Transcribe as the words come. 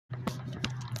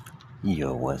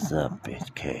Yo, what's up,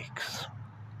 bitch cakes?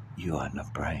 You on the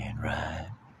brain, right?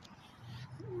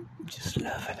 Just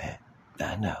loving it.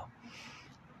 I know.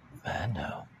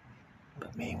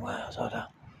 But meanwhile, hold on.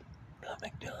 Got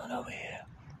McDonald over here.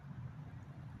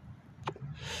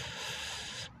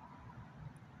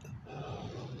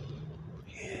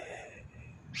 Yeah.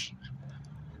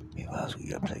 Meanwhile, we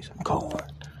gotta play some corn.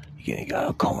 You getting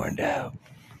got corned out.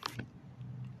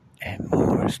 And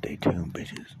more. Stay tuned,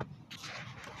 bitches.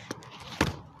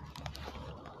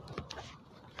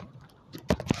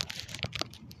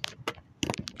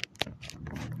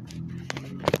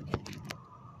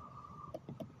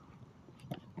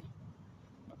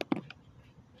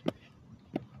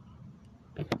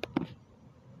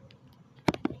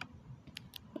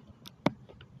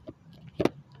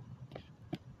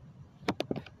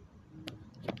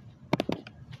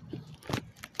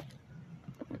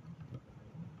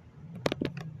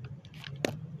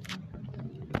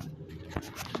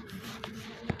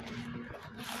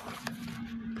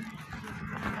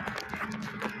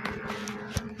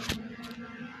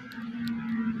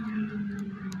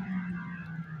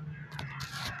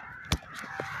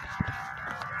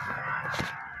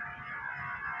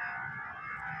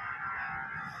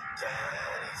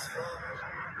 Daddy's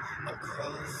flown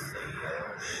across the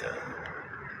ocean,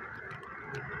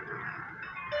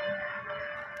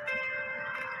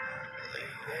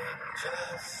 leaving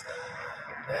just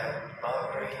a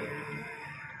memory.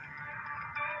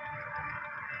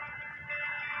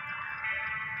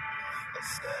 A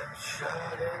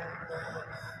snapshot in the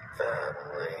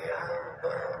family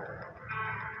album.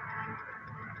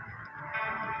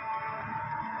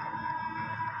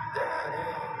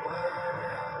 Daddy, what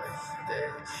else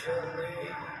did you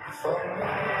leave for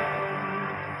me?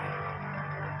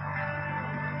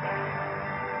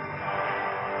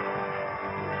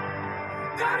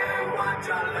 Daddy, what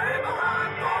you leave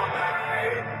behind for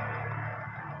me?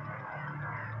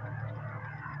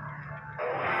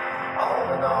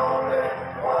 All in all, it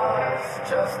was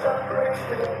just a brick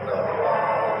in the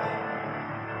wall.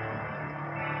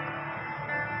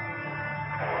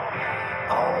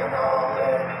 All in all,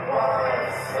 it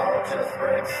was all just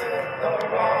bricks in the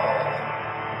wall.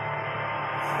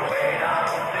 We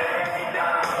don't need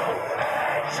no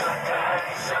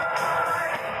education.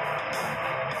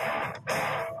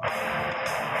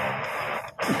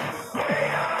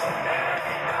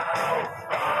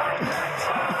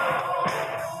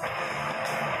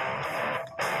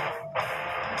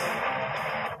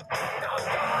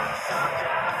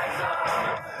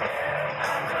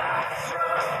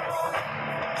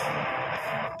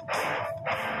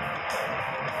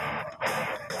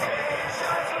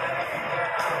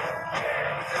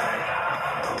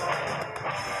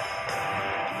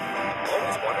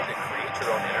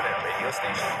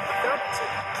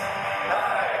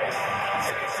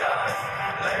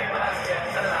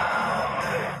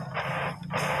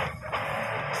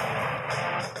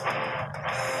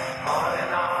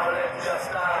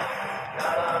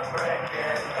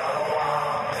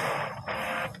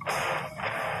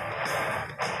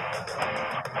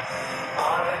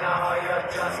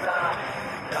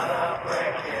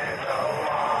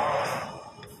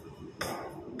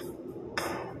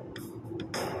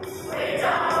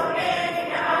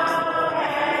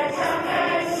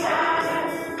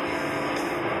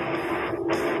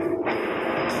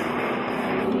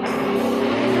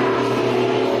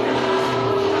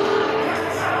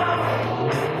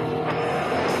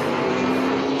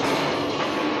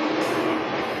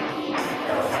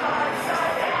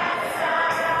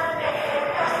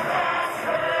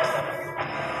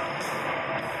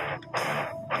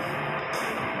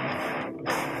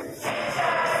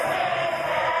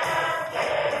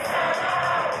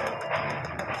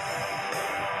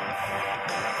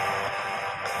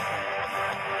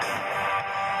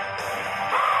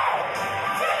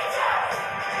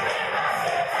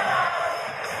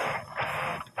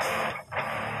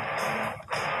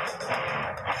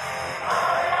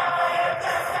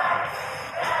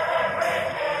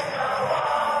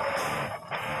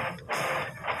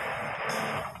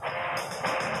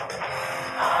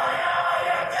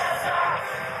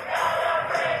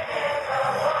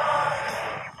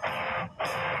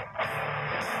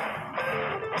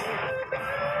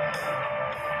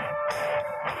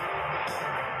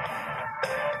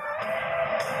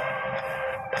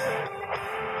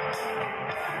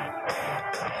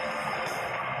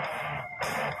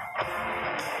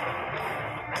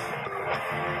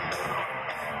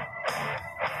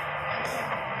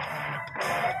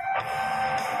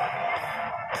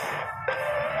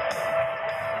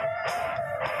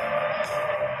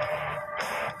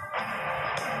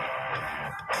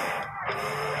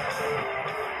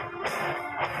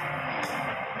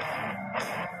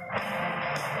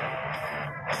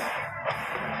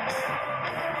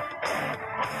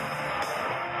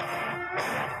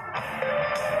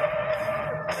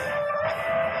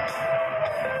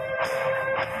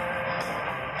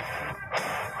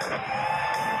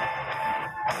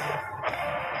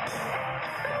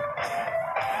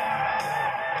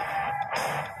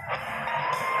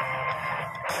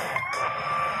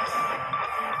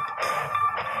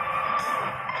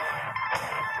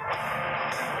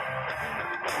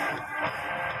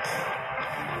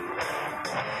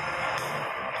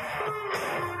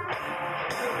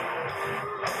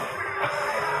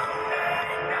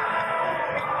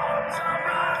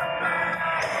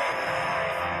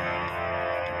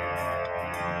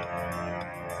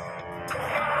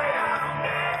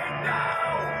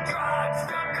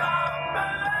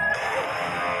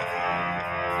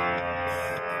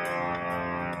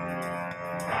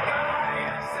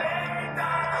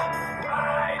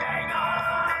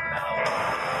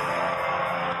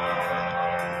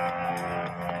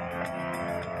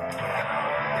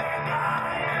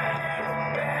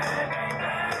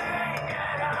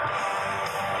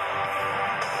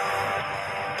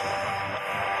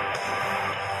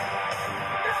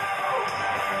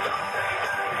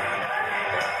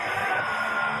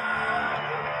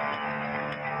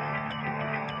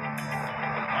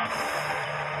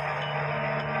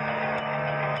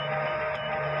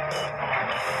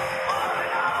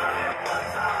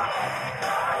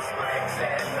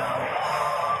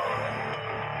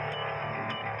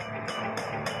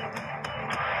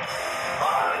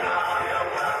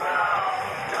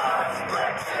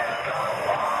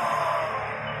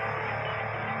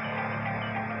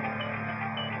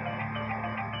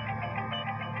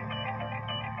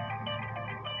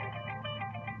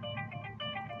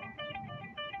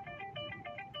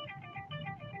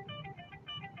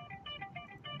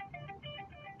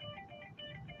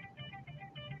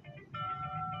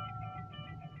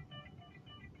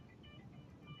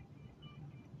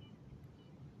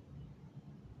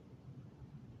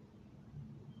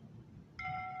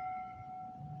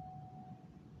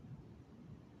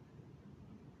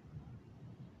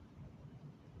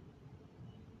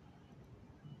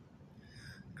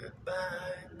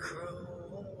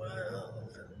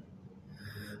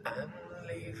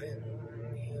 leaving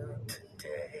you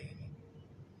today.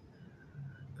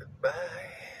 Goodbye,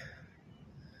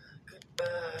 goodbye,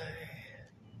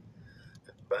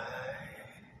 goodbye.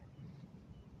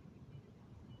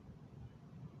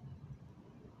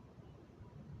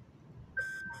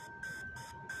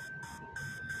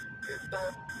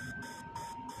 Goodbye.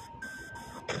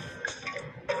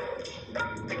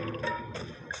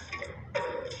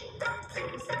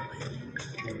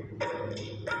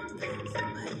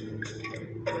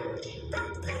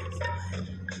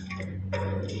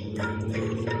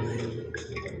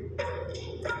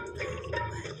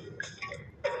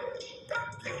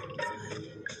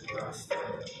 Lost.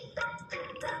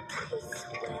 The place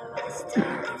where I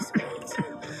stand is way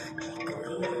too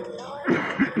liquid, Lord.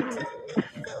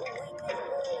 The weeping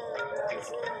willow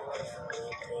rising,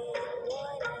 weeping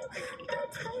water. The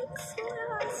place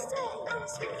where I stand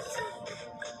is way too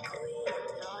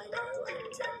liquid, Lord.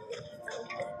 Underneath the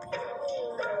weeping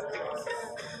willow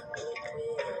rising,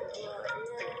 weeping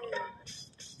water.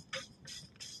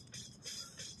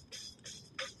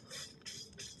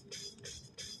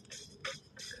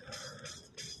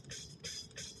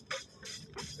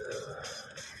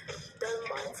 Don't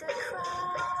want to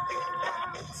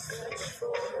crowd, search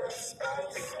for the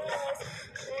spaces,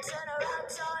 and turn around,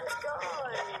 time's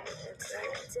gone,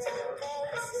 take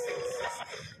paces,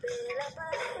 build up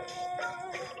ahead,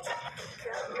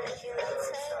 come make it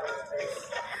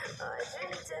tables. I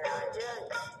drink till I'm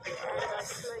drunk, and I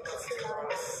smoke till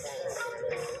I'm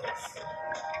senseless.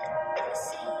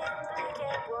 Seeing black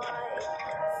and white,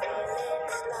 feeling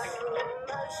slow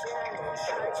motion.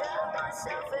 I drown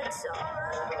myself in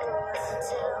sorrow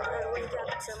until I wake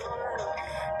up tomorrow.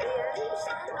 The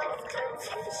illusion of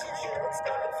confusion looks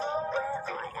back from where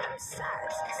I am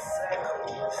sat.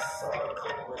 Circles,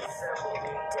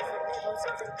 different levels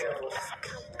of the devil's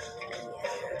company.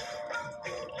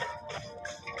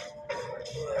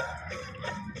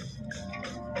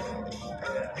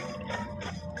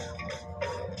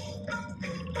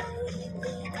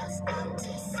 Lead us out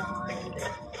to sight,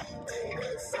 take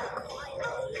us so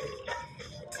quietly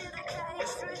to the cage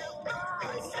through the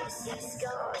bars. You see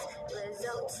scars,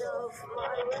 results of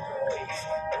my rage.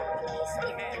 The place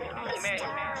where I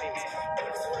stand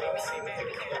gives way to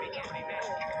the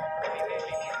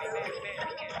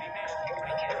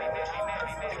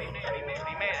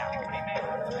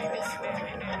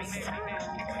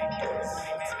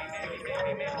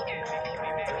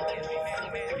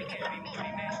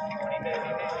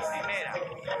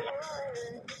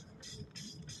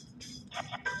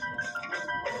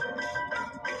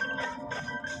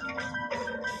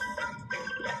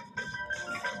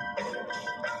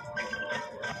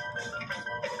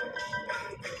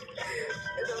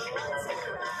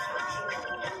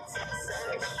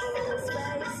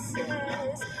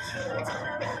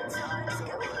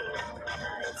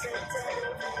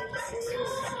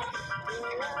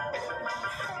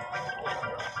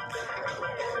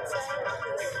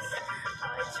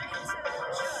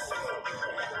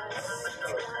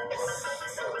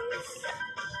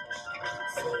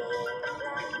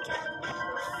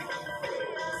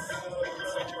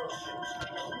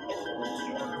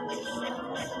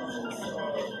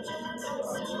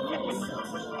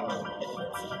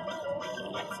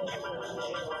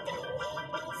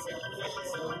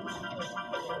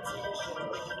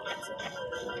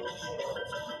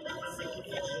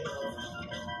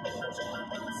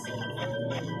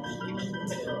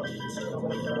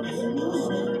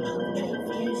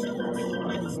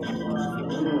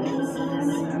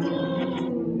Confusion.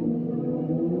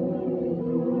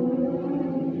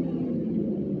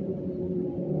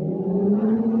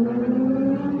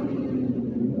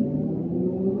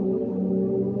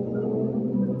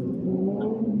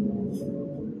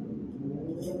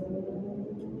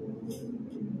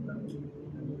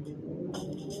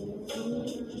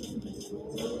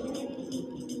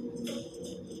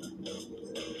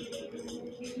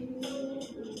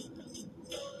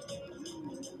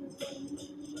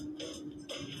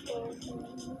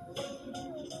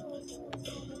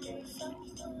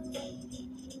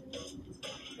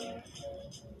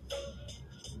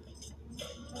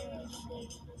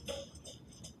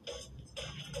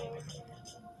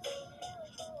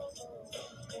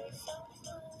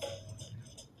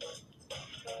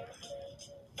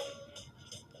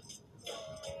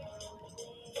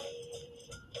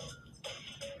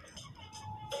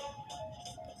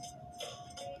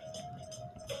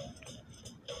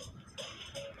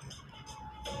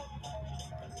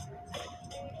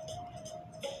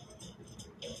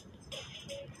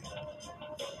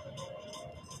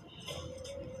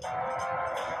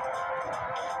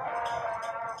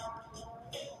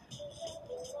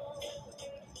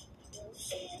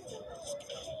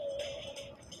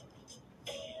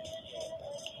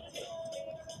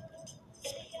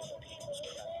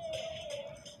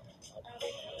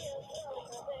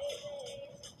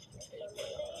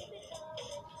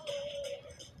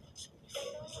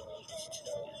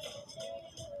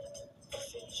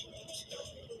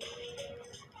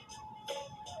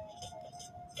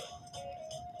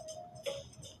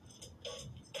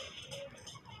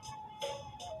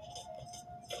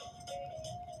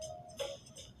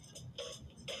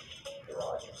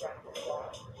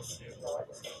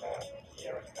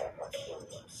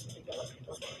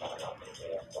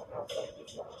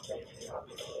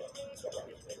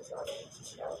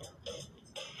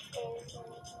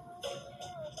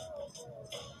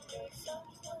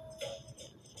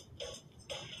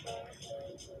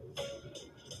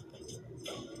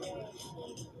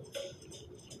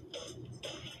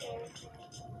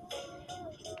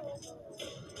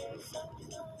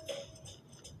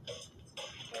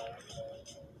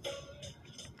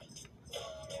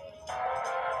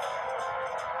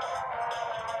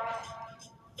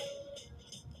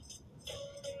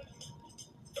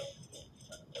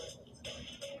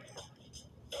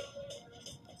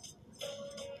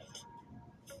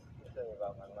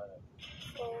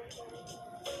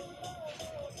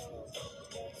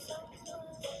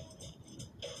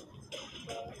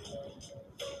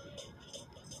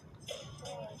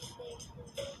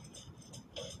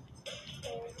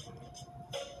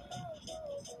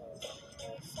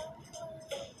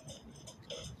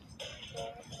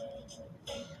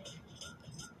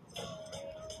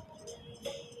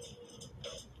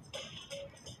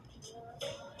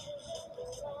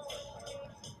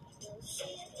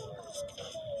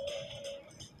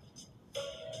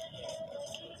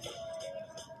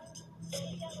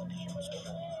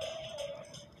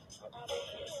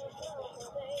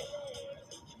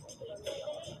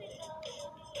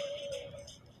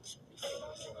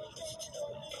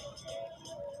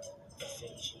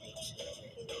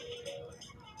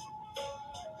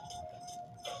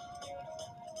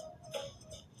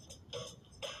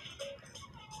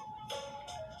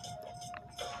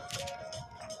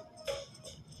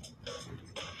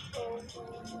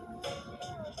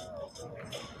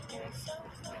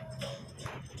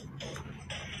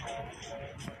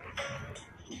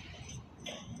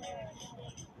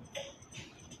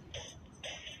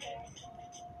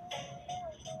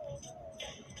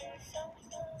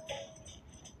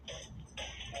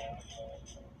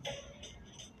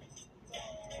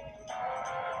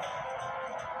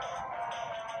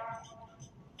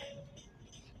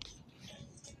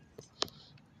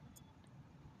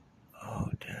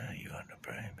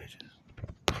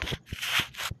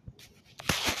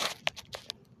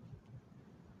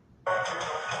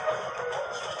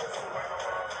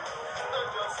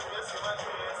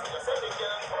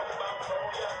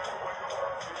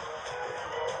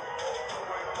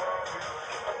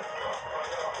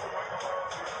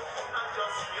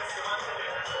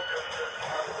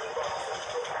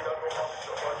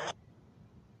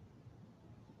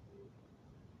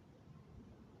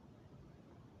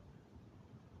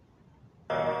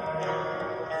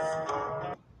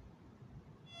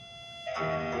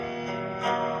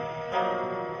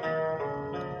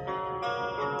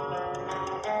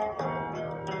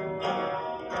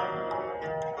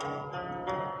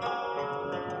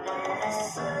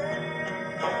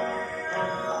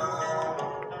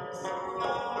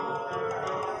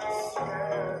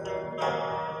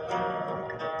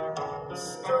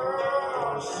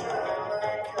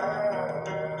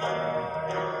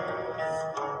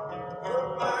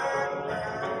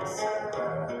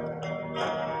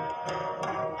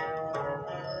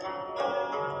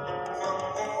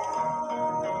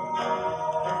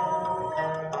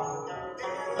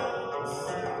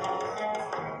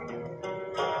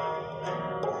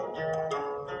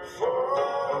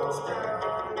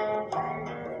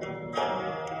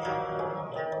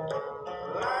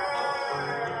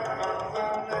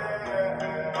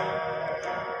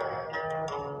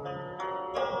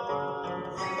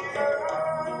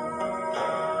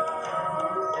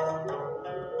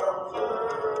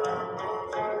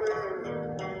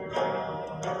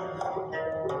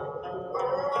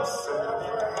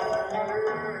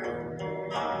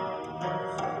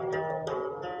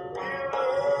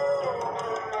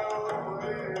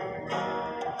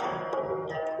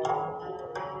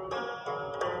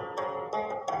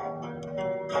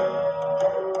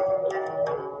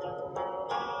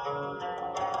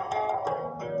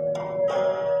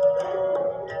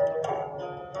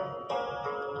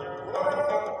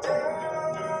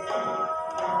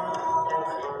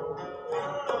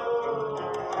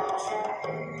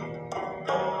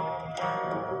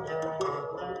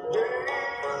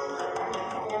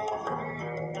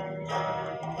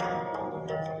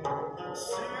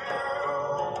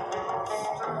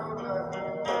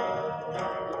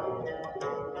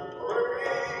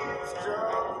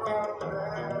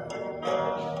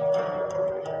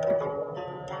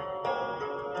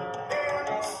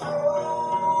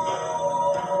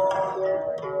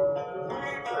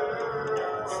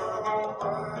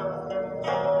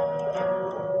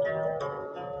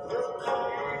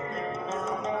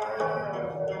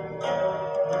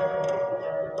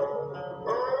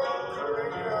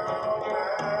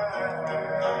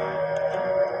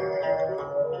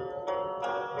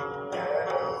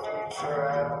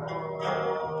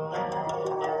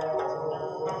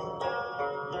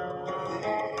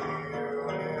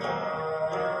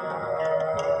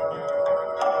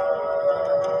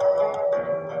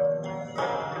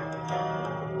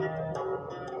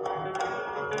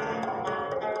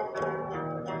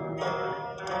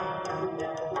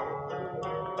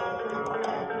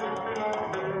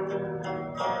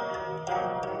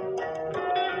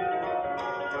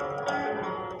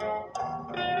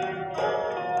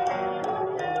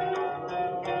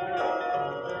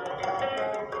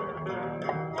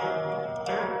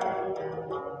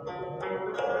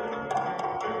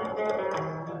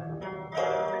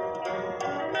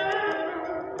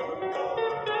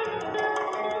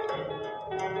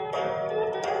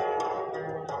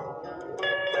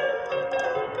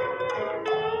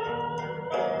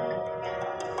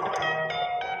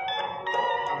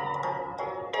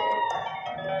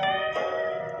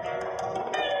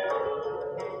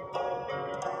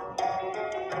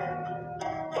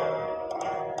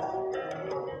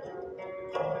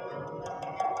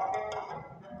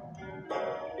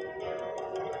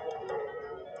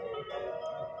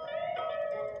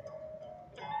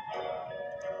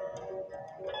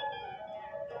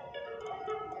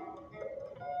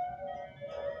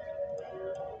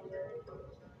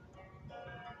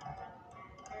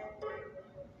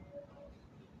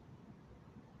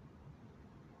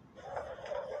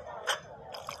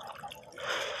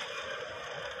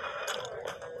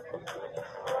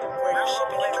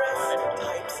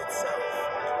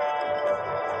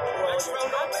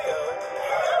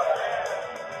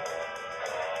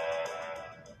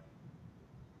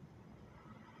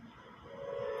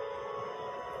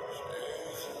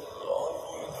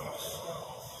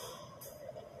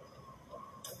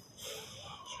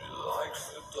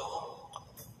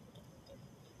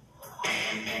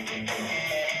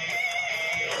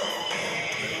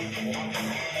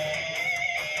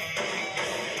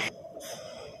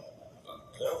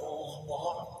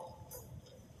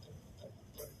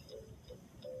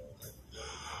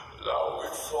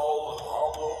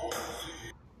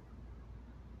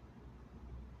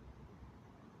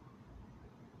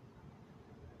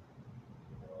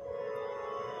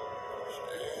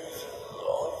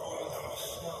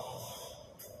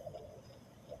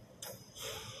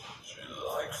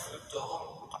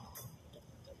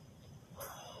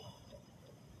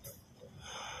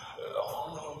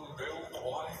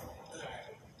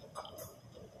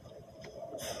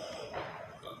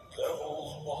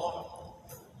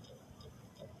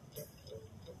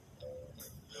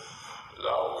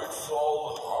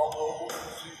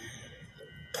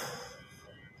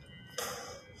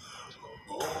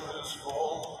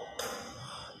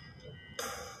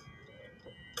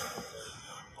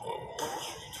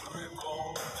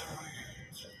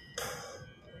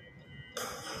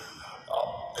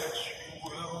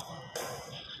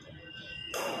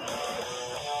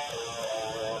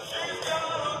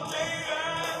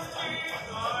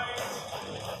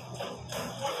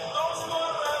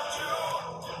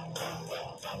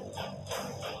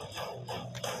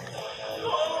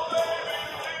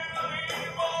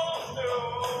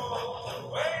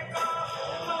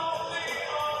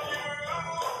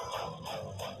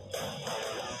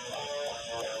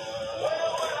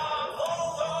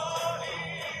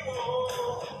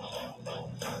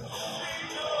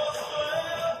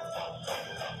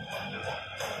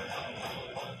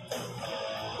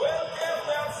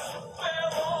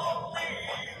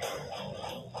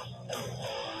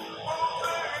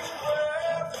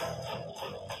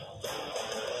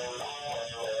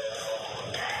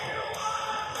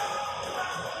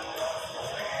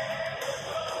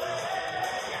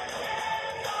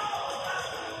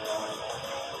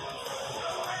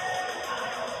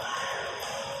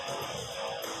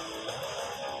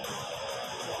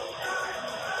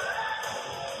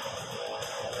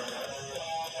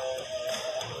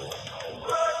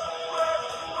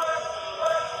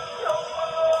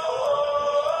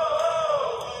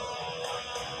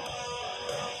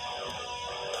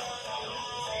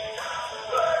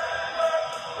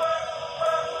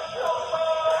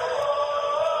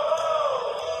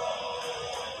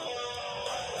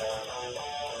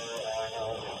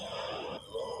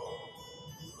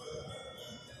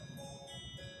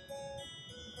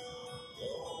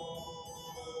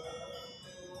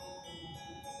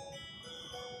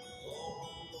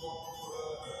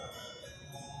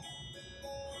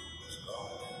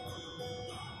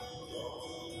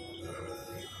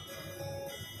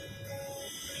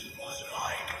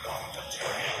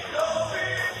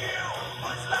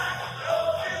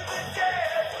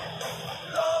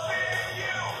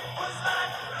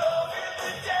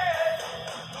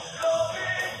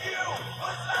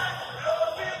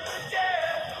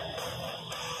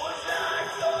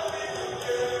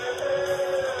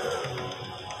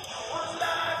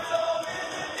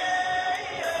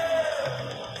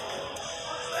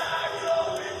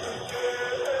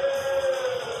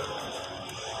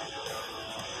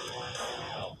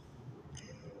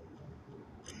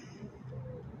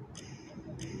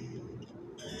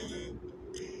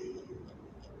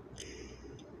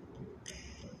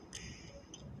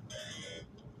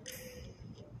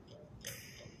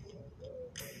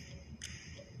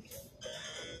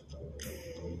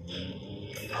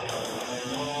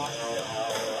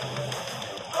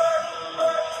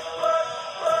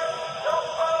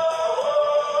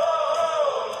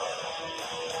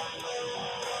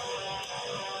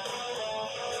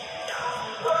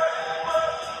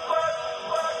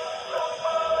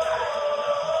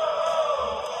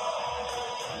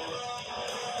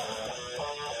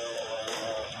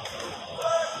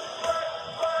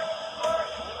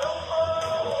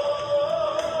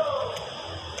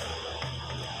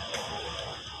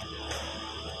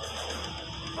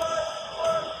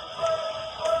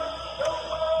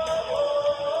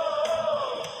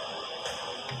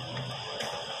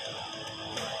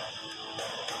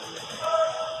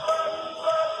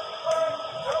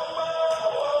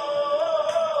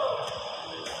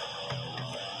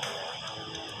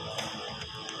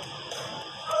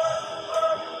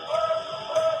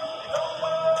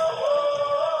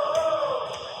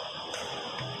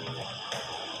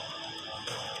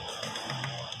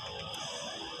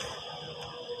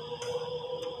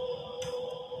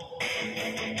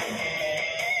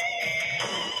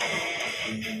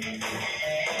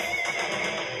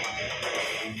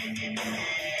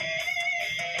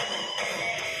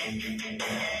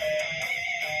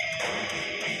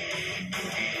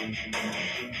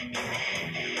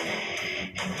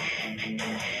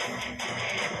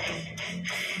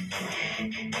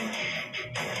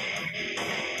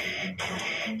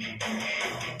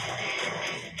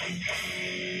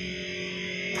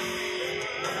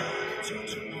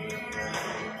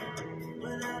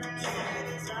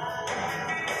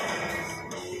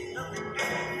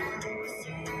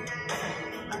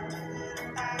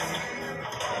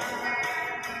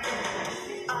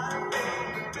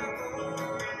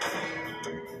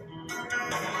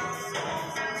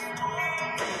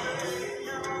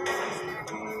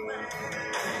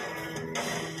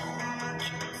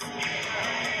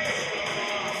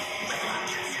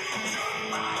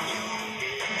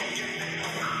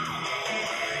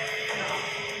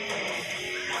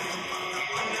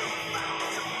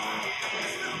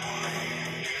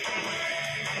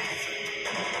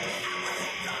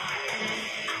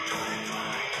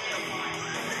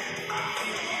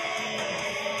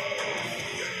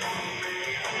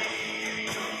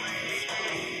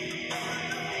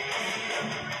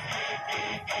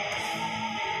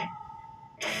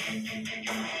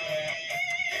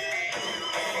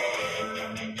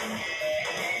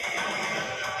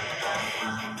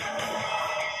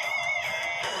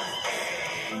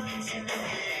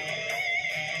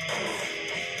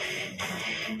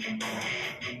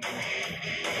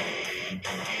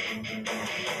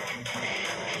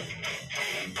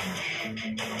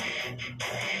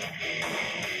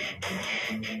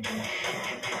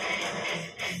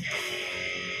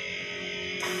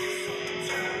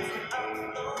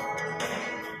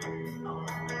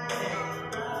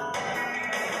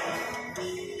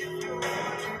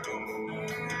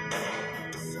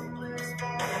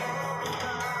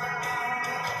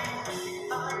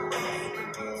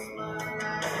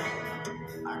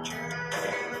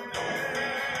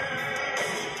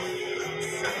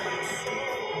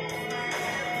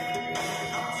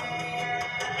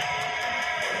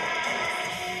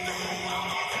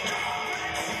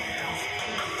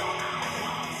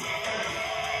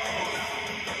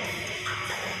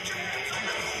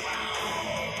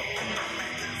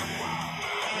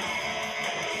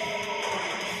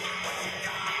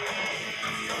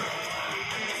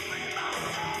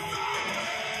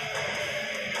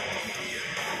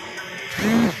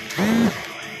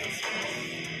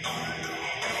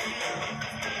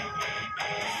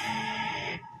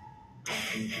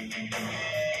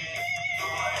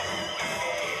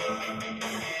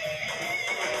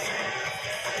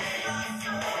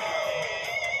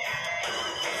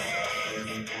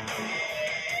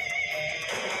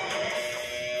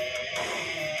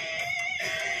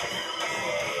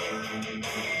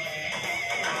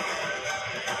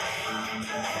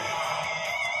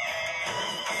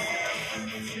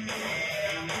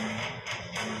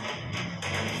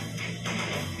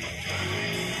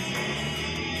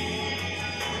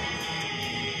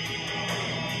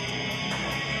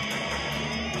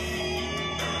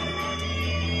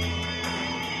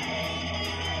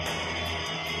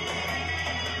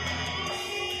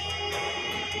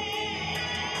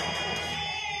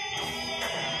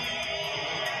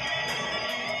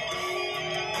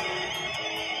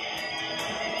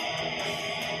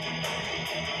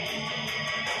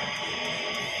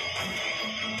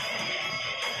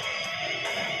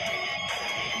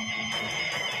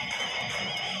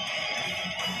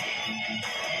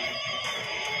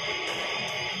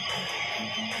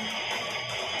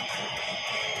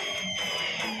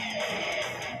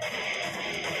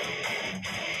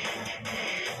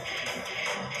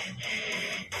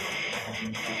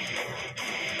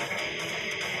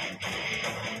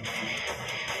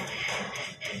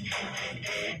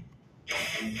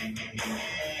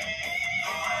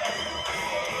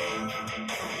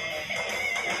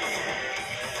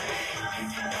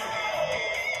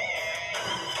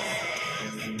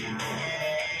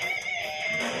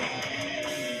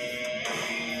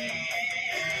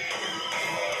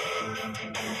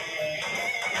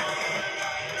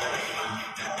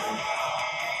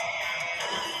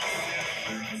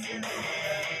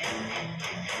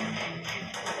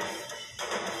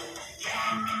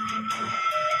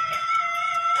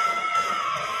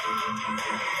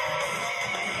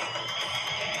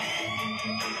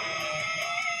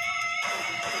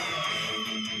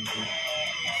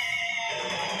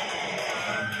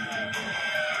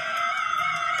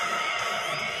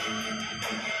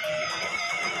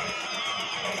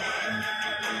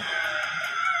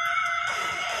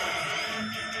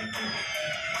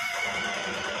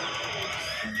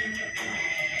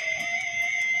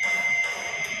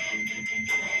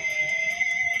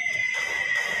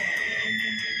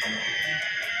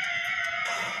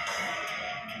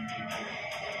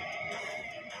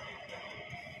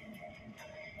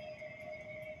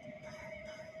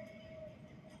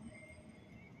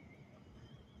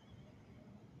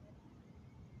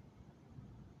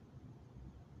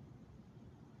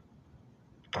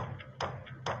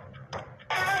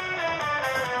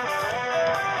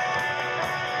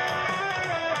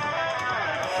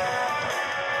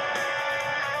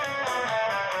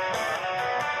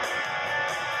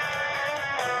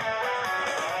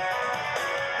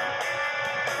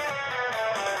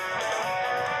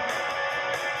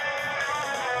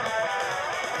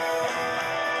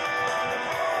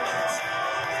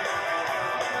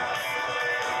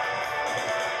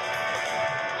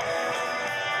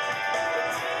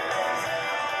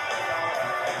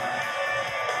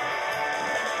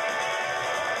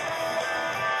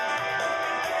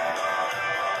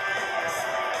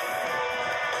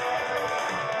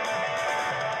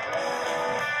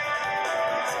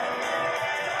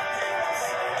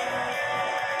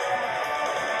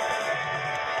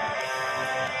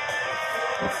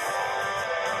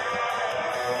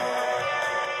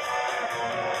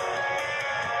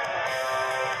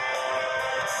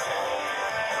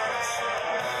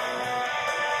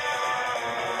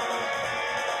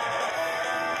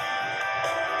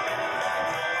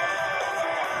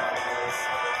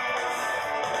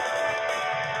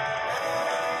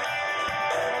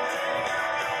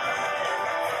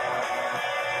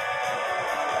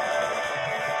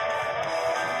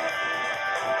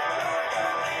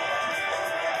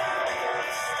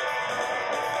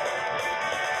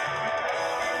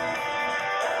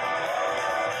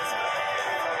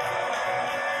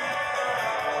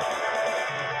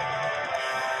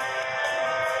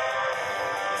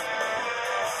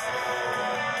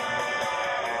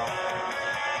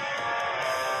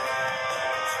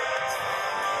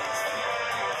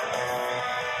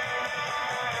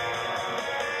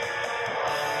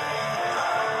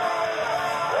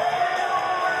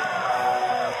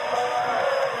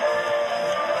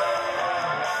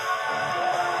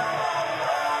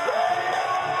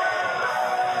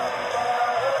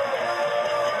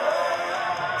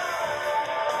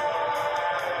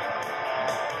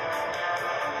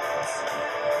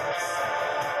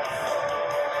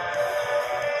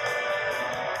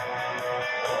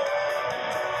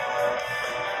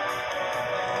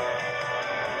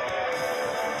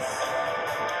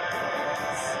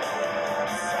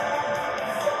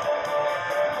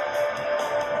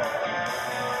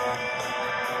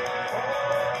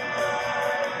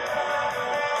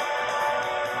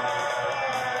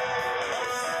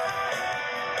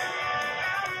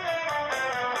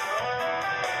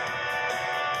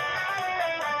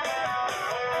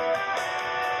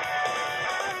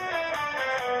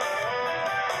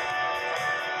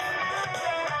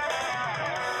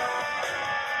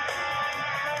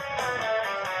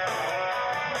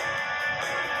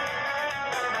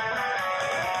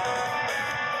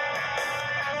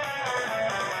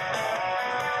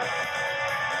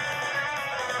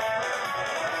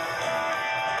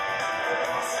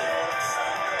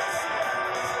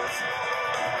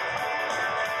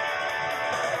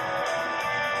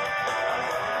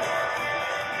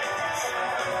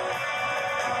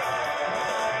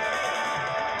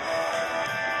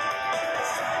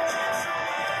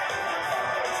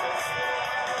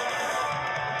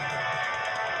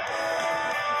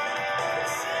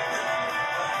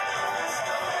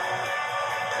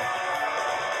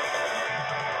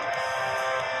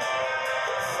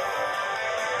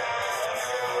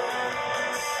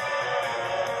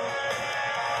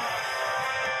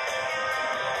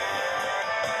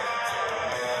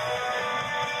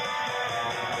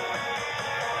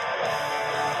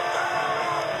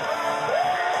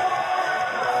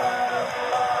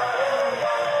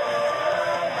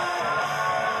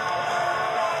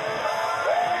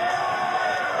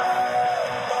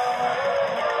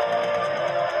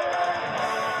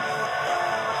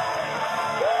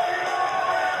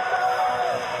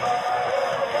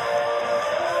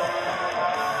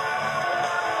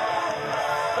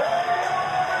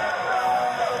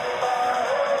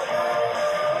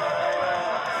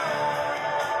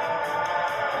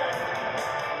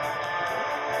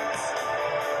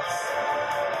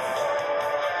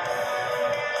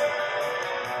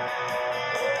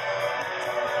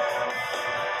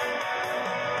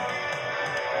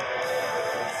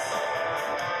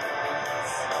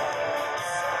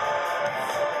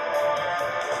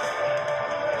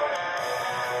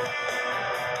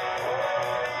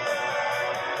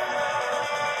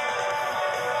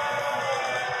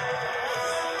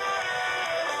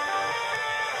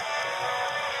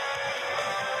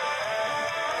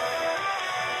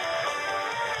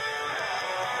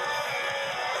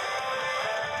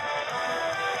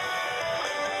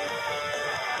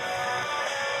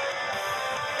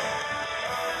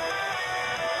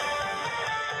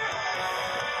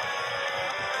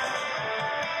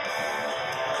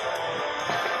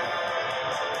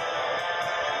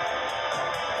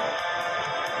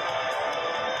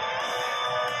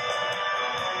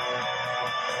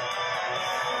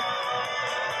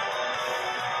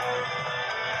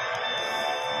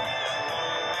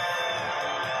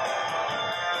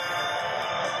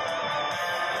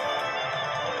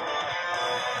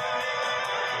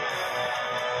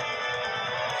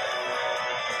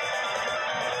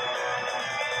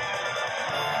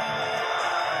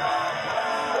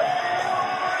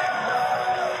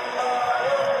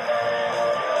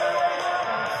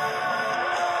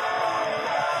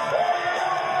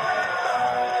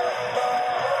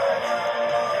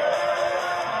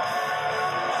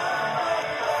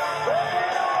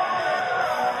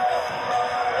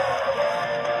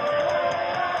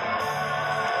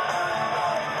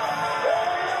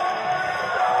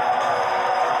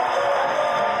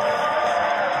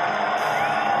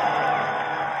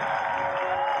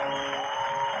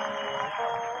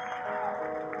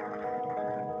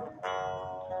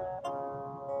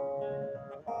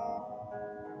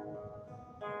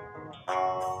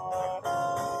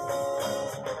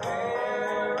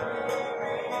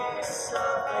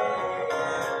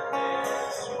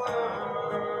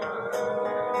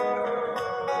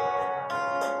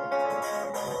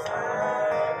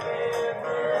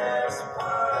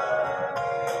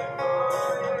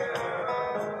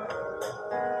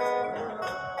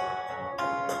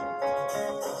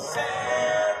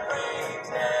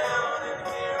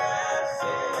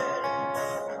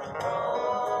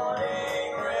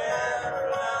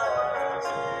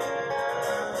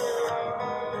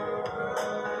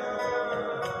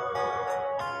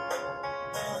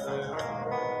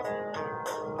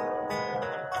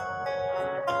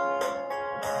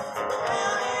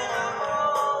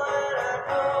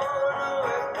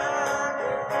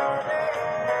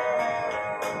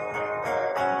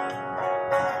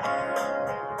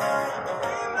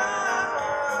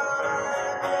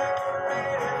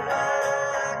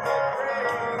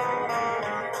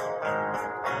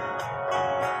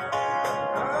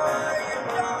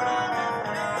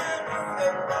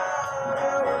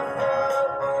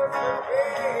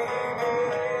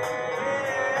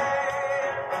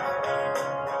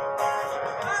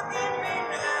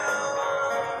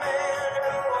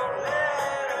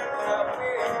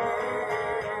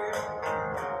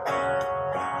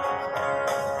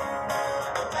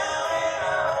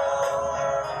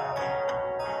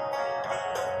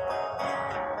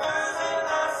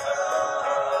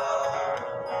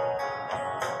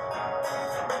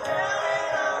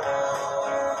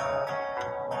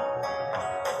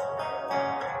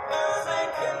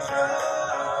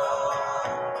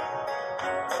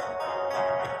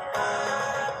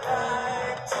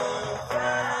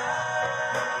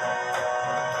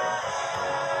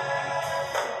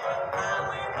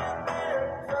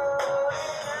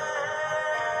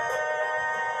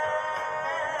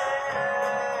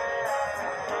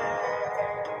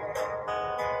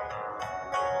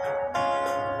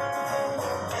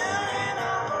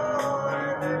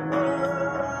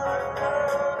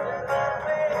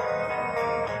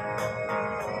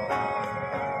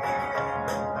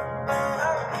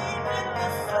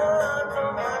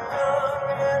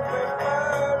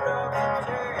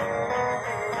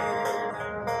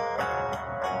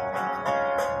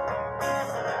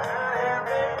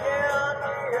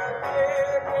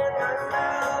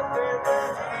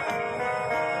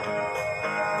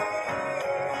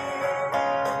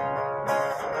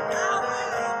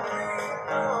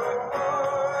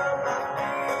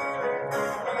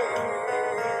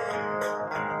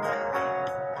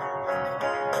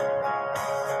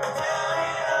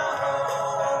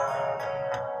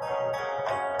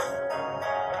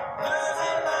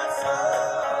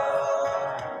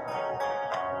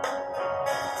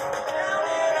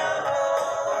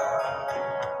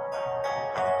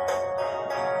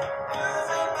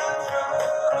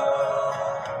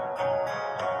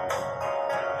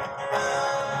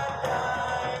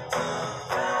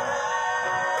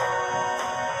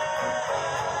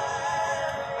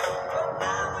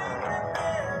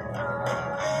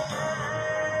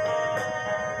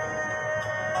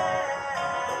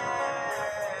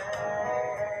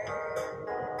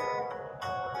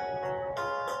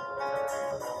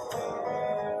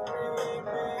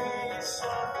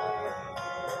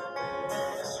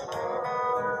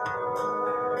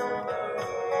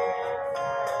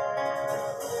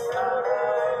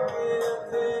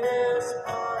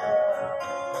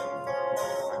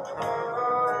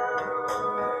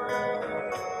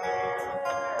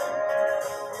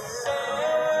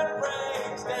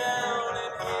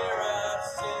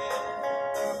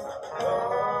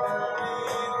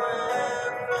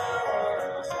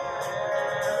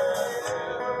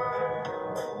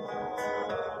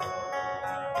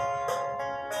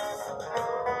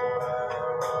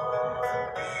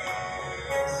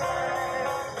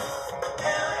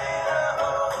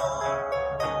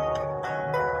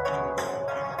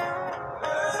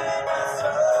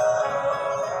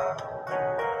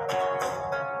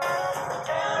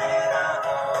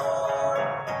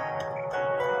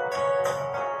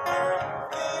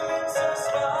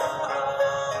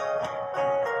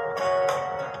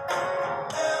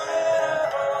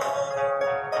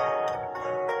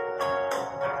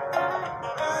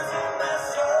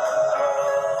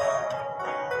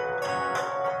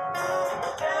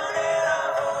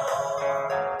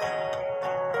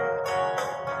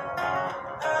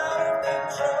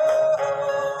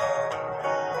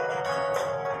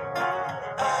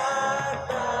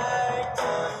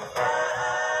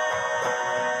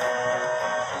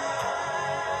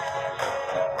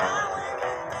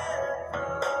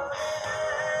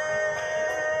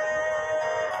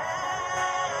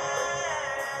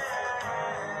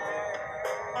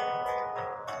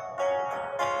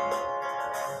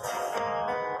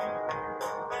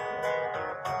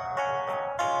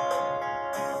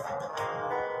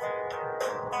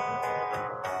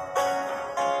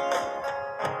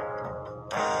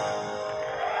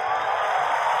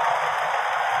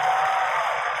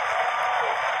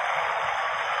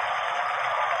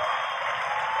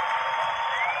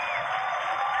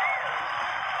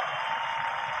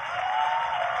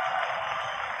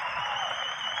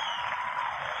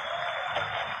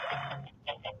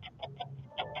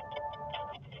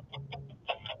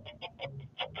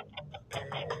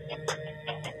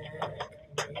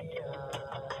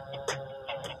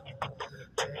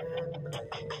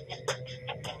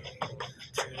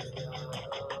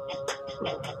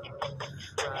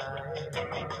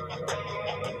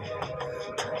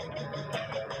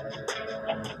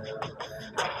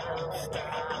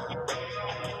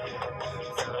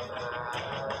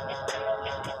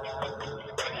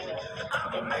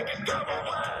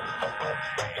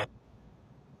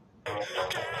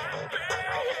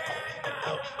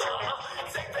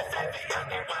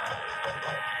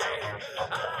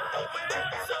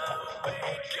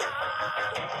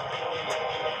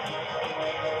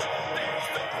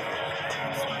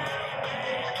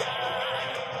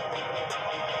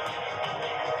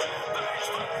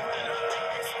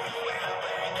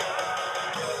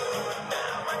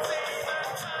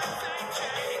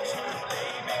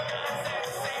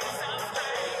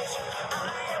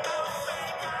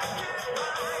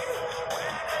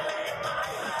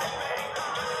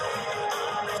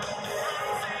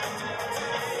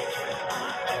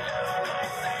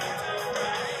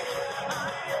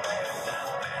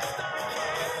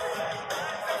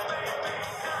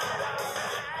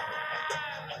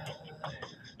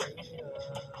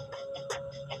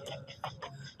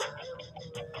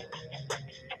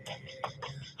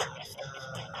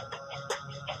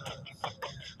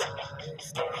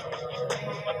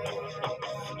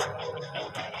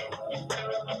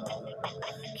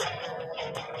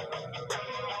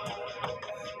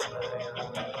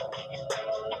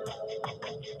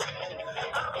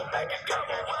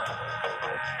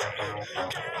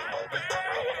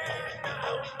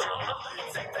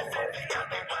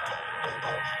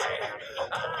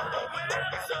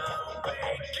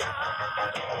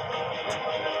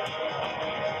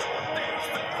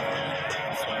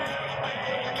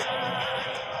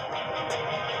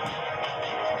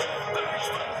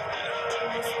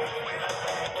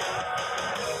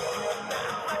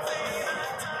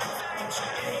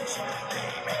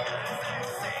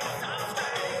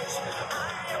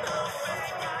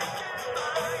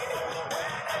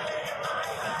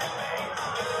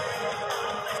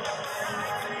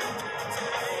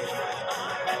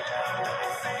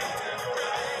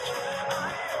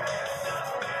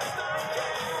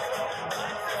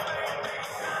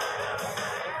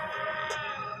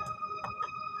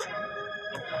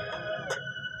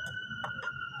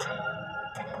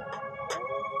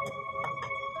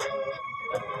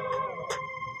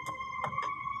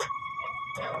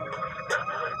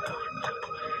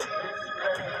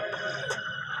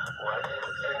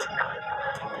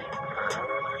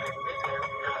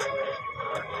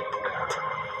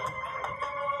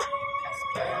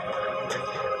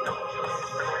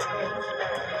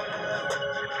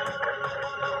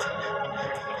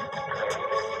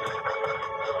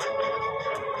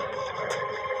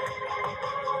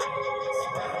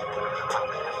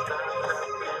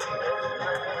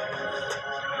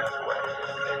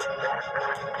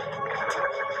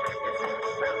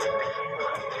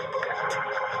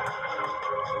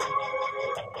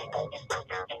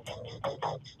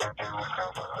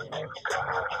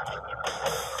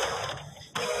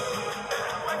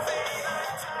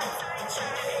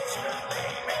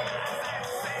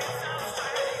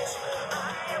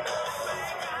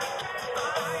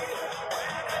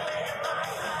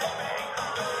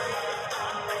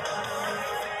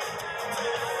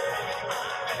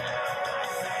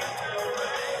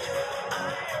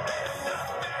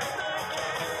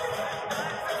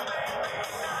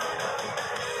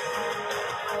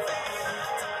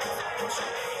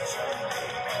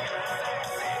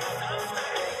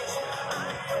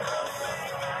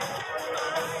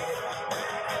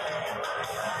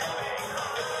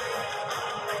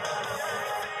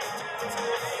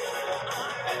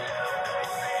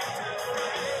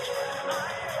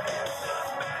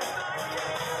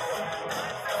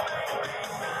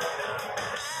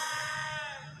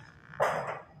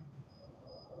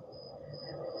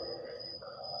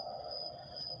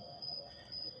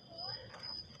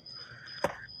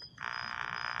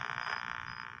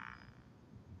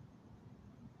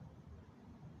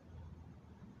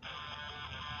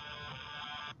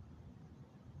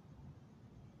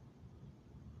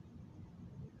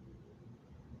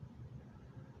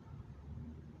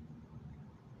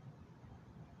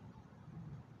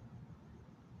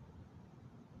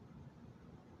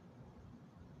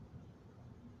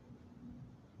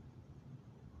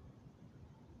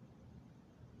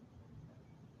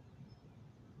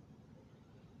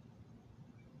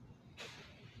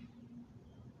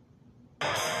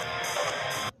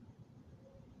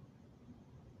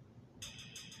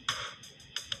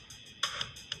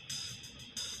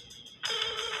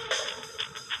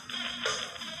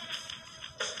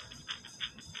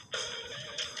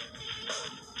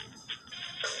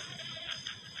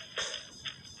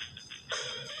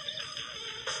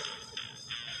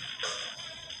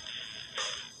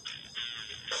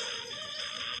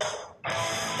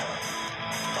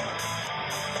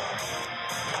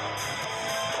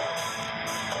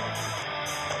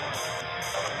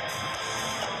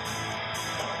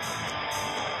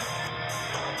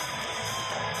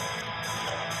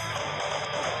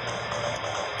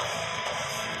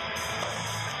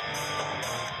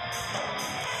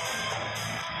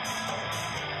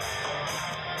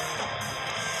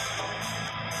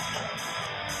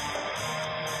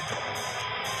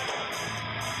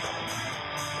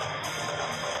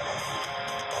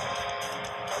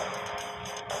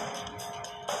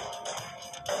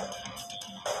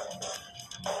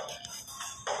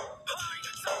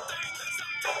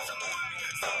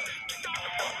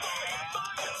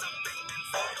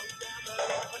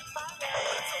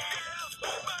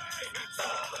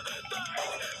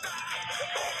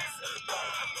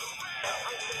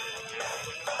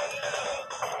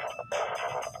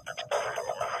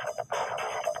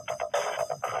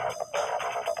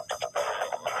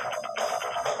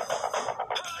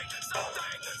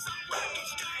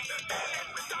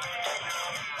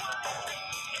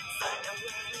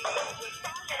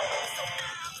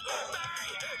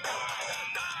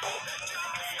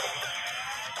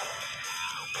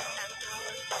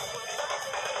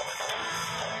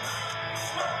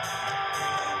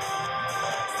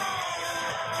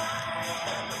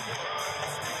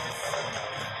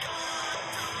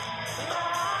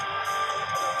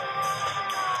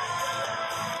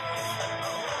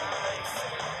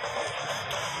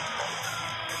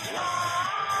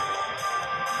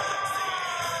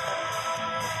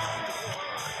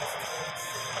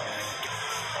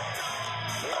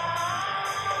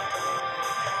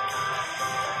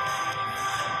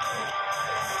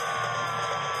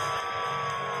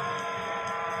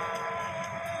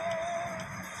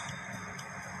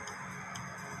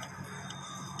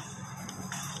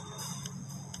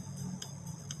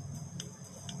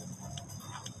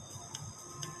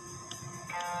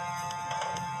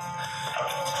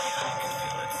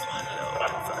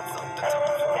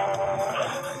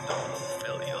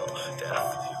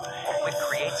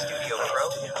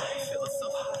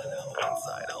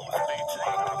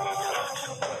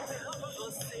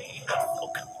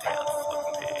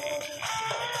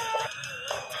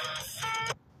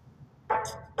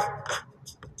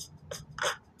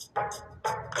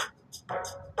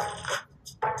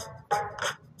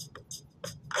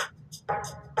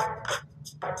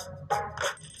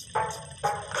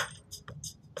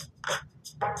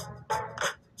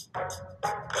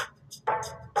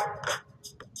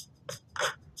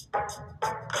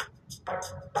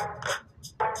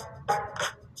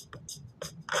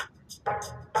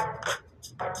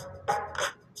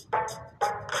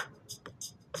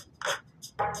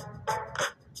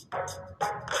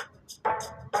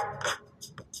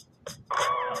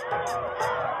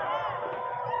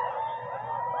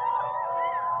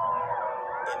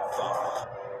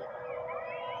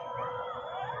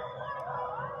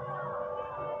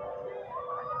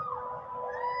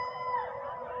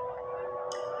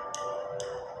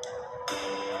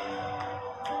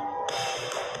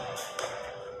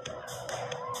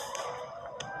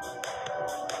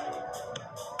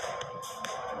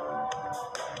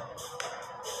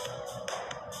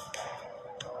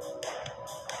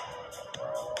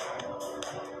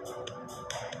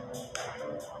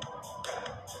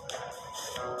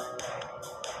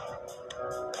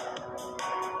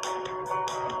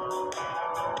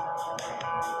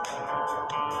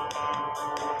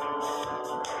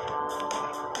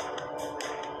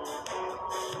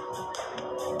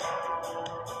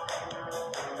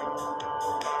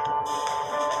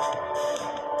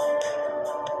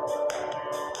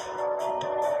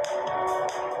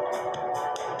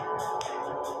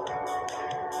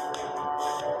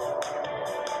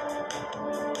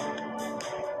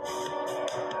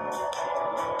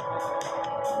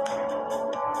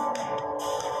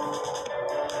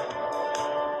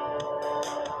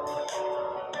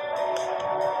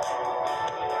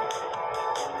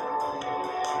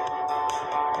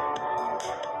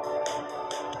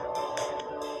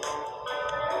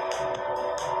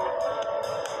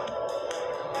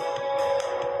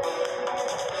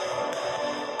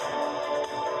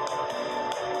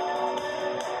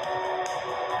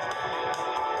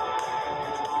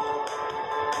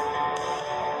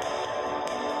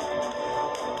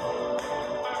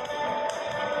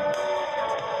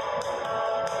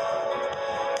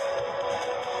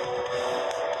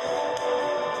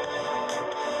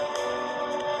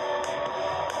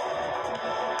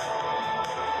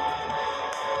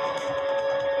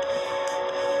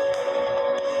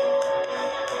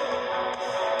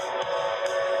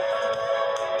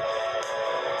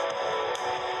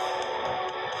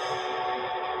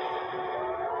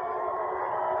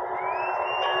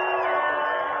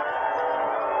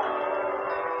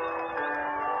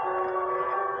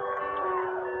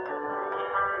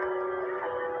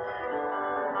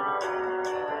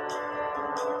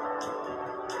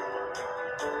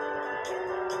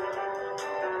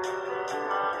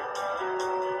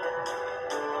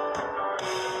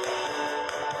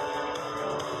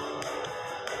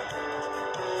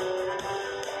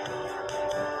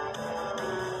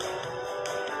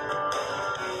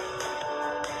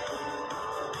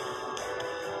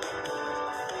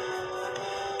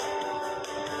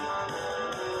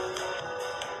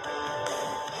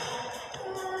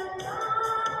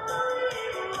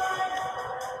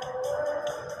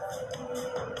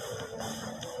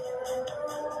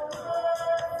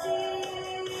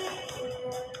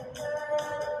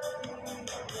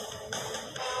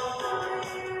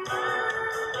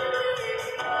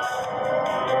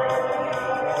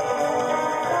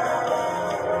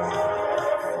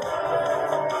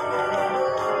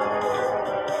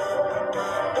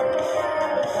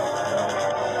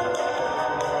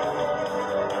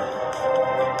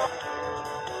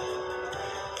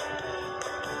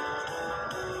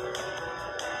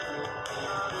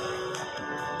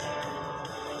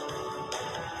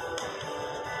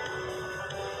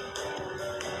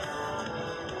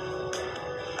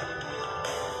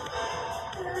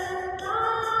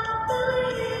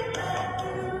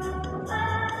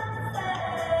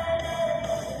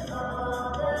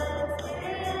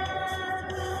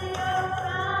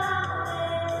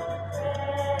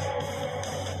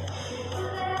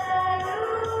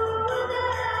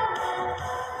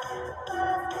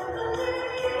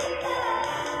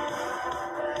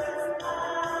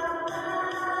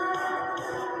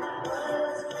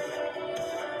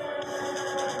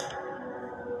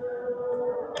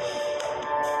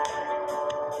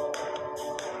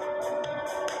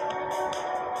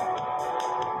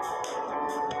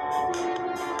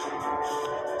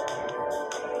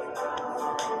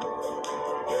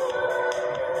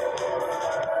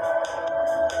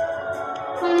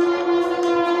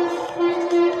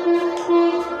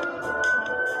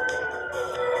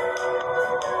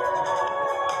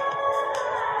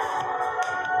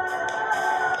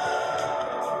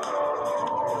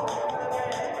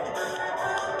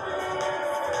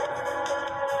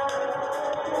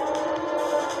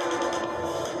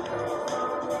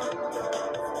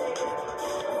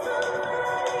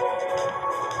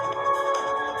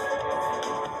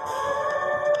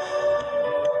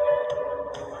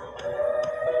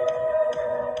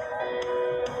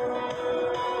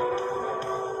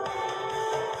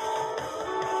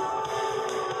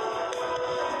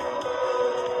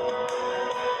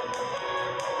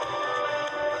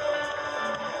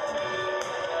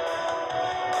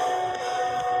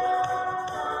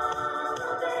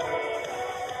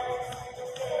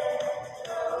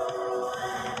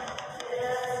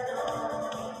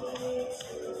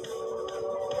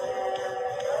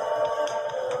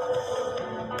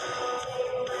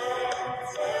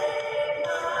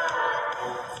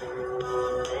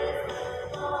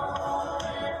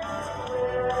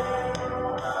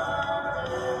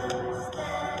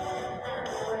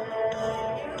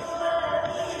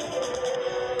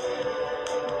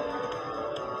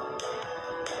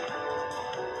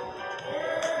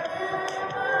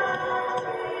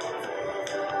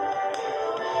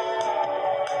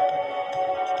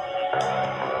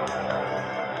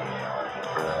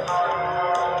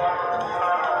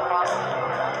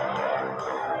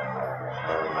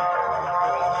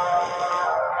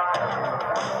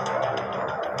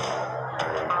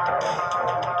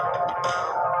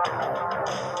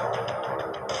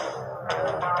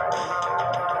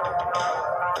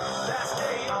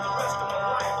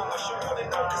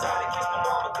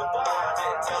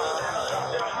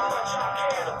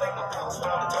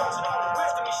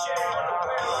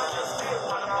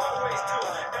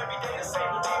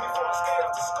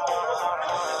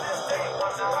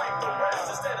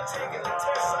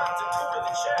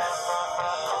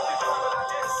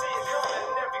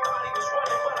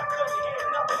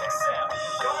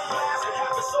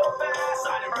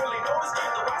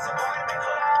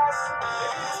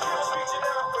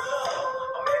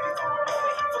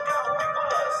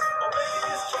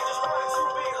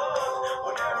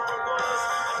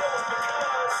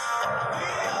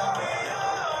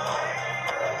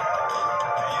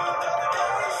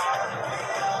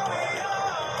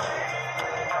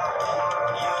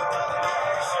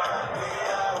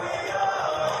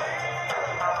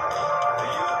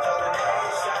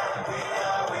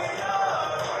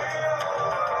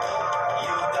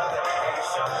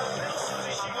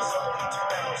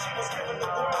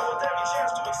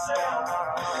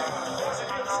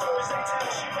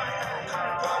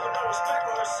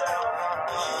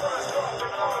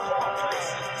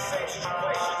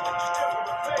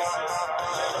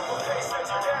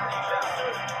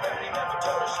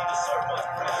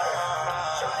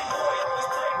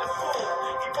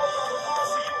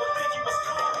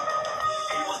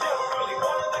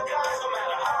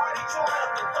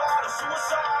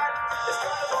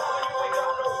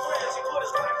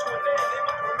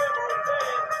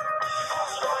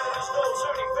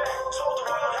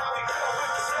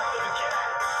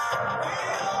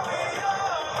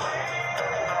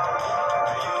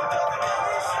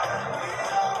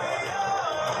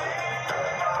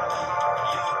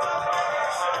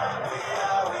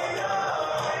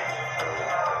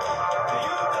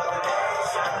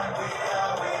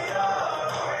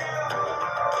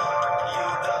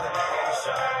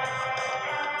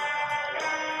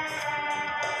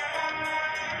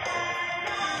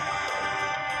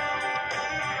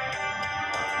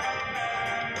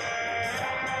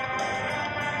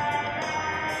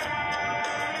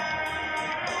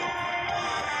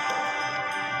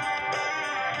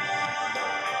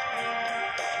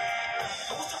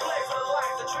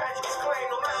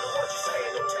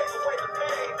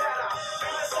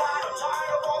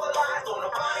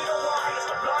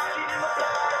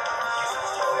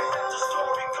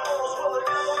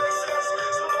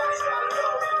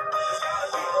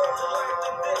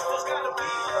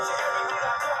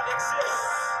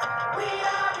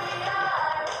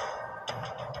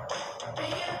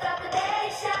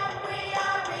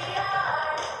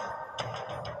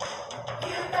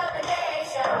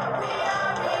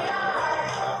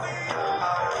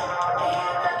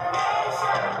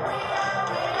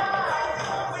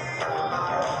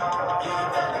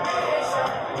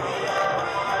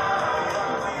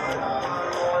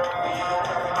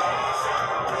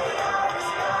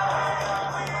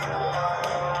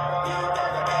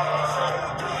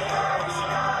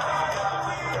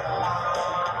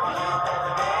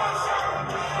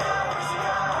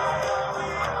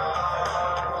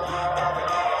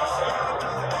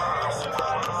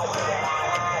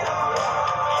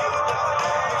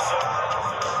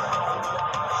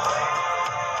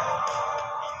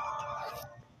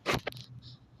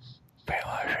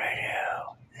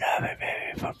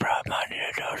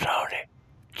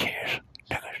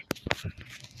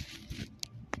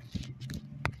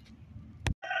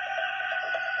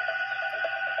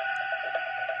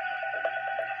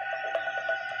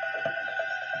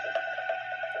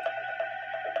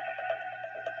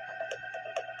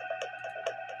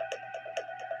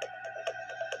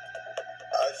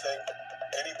 I think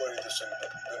anybody that's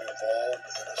been involved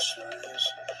in a series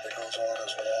that goes on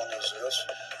as long as this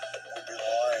would be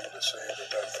lying to say that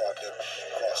that thought didn't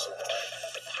cross their mind.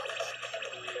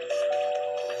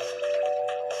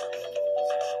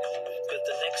 But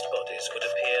the next bodies would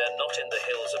appear not in the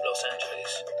hills of Los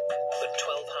Angeles, but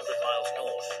 1,200 miles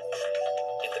north,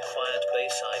 in the quiet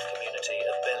bayside community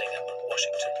of Bellingham,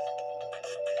 Washington.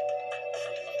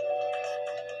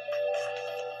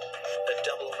 A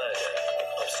double murder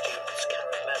of students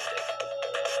Karen Mandic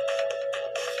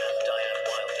and Diane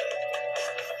Wilder.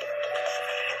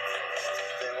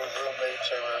 They were roommates,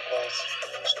 they were both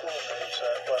schoolmates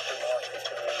at Western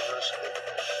Washington University.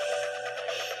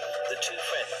 The two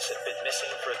friends had been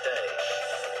missing for a day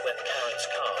when Karen's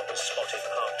car was spotted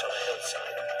parked on a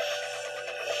hillside.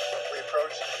 We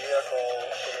approached the vehicle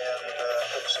and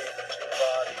could see the two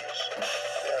bodies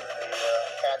in the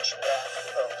hatchback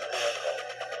of the vehicle.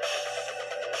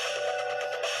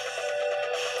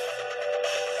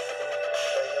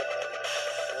 They had been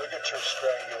ligature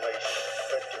strangulation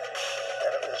victim,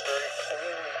 and it was very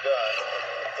cleanly done,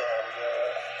 and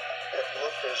it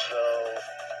looked as though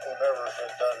whomever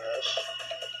had done this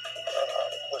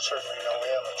was certainly no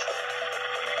amateur.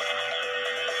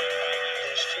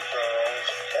 These two girls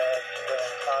had been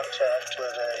in contact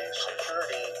with a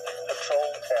security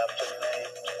patrol captain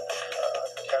named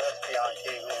Kenneth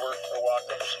Bianchi, who worked for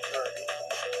Wacom Security.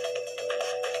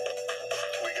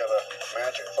 We got a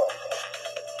magic phone call,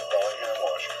 Bellingham,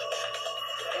 Washington.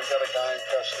 We got a guy in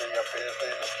custody up here. His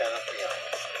name is Kenneth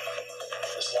Bianchi.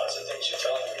 There's lots of things you're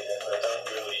telling me that don't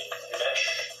really mesh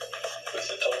with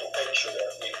the total picture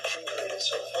that we've created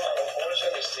so far. I want to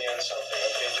understand something,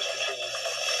 okay, just between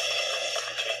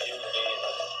you and me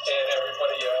and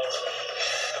everybody else.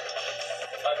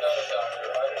 I'm not a doctor.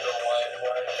 I don't know why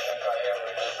I think I have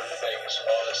remembered things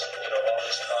all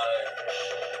this time.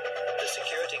 The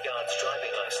security guard's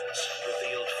driving license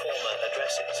revealed former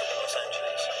addresses in Los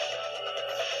Angeles.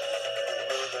 We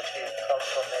knew that he had come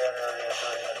from that area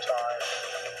during the time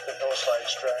that Hillside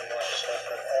Stranglers had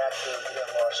been active in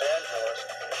Los Angeles,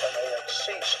 and they had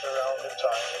ceased around the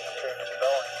time that he came to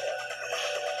Bellingham.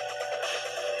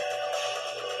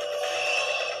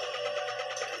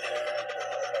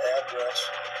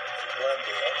 address in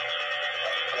Glendale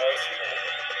on Garfield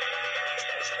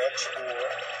was next door to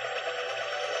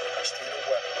Christina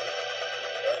Wentworth,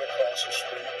 right across the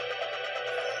street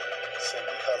from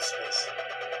Cindy Hudson's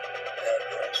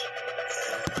address.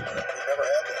 And we never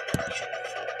had that connection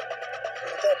before.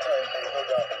 At that time, there was no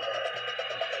doubt in my mind.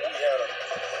 We had a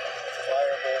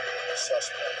viable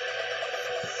suspect.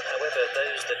 However,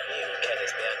 those that knew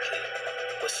Kenneth Bianchi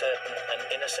were certain an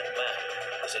innocent man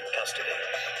was in custody.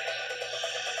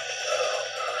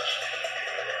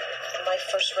 My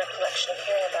first recollection of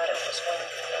hearing about it was when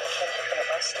Ken had been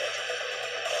arrested.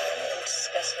 In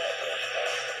discussing it with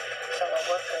fellow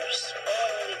workers, no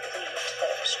one really believed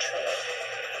that it was true.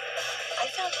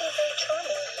 I found him very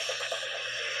charming.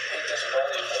 It doesn't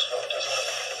bother you as well, does it?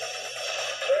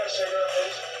 Can I have a cigarette,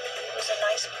 please? He was a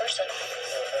nice person.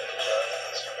 No, thank you, John.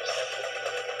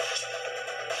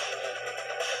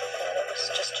 And it was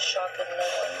just a shock that no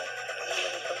one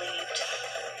really believed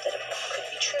that it could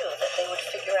be true, that they would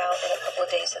figure out in a couple of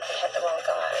days that they had the wrong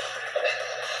guy.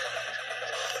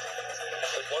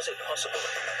 But was it possible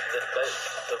that both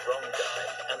the wrong guy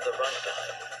and the right guy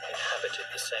inhabited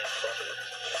the same body?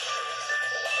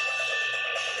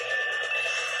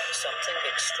 Something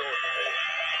extraordinary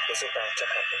was about to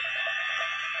happen.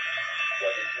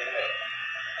 What did you know?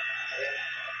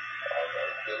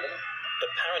 Billy?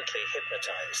 Apparently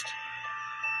hypnotized,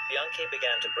 Bianchi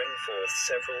began to bring forth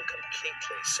several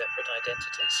completely separate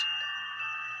identities.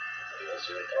 Is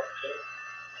there a doctor?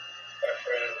 My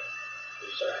friend,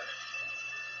 who's that?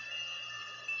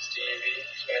 Stevie,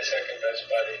 he's my second best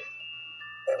buddy.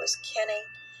 There was Kenny,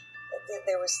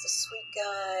 there was the sweet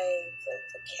guy,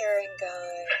 the caring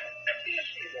guy.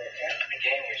 A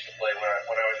game we used to play when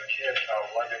I was a kid,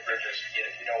 London Bridges, you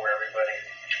know where everybody,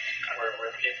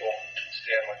 where people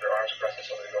stand with their arms crossed and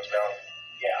somebody goes down.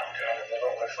 Yeah, they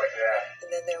don't look like that.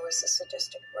 And then there was the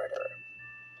sadistic murderer.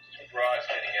 Two broads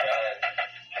getting it on.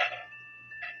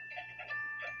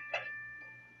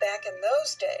 Back in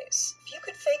those days, if you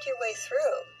could fake your way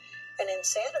through an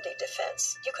insanity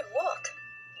defense, you could walk.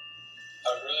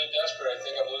 I'm really desperate. I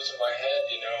think I'm losing my head,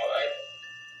 you know.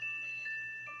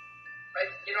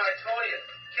 I told you,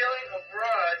 killing a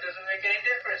broad doesn't make any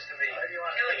difference to me. Killing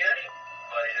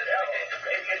anybody doesn't make any difference.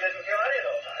 Maybe it didn't kill any of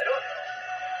those. I don't know.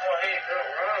 Oh, he ain't no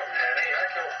wrong, man. I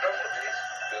killed a couple of these.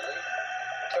 Billy,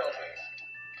 tell me,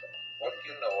 what do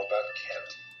you know about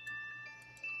Kent?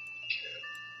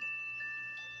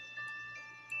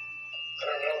 I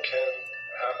don't know, Ken.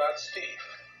 How about Steve?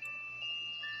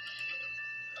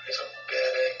 He's a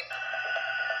bad egg.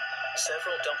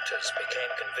 Several doctors became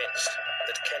convinced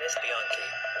that Kenneth Bianchi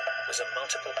was a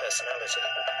multiple personality,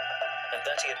 and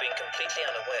that he had been completely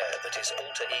unaware that his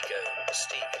alter ego,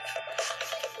 Steve,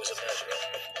 was a murderer.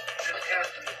 This has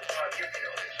to be the broad you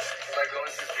killed, is it? Am I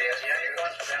going too fast? Yeah, you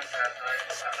watched them past night.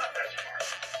 I'm not that smart.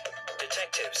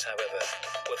 Detectives, however,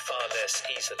 were far less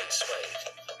easily swayed.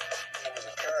 It was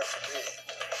apparent to me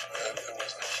that it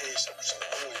was the case of some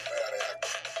really bad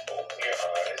acting. Open your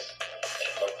eyes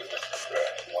and look at Mr.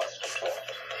 Graff. He wants to talk.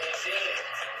 Hey, Dean.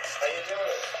 How you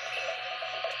doing?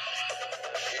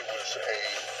 He was a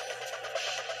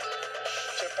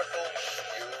typical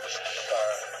used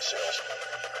car salesman.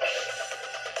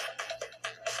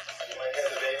 You might have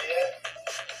the baby yet?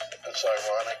 It's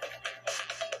ironic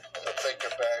to think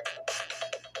back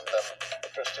that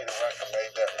Christina Wecker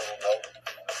made that little note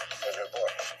in her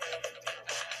book.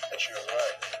 And she was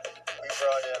right. We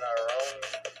brought in our own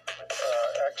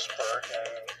expert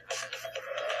in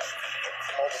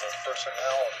multiple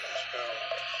personalities who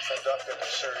conducted a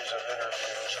series of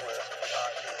interviews with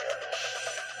Bianchi and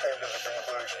came to the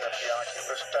conclusion that Bianchi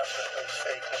was definitely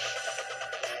faking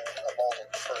being a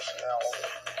multiple personality.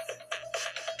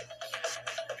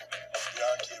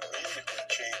 Bianchi immediately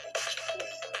changed his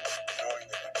plea, knowing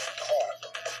that he'd been caught,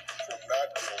 from not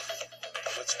guilty to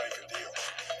let's make a deal.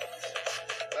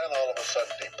 Then all of a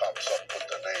sudden he pops up with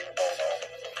the name Bono.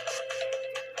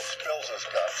 Spills his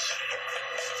guts.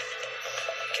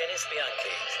 Kenneth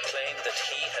Bianchi claimed that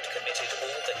he had committed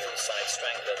all the Hillside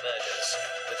Strangler murders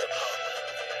with a partner,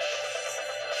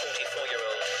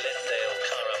 44-year-old Glendale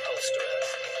car upholsterer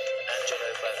Angelo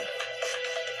Bono.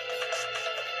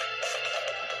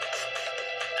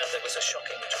 And there was a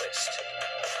shocking twist.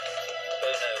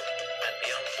 Bono and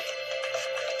Bianchi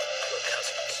were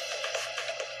cousins.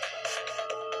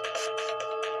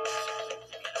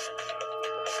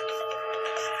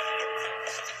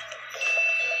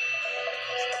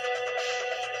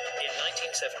 In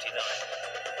 1979,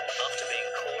 after being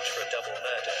caught for a double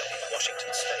murder in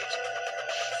Washington State,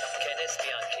 Kenneth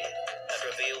Bianchi had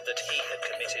revealed that he had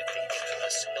committed the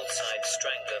infamous Hillside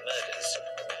Strangler murders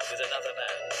with another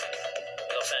man,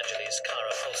 Los Angeles car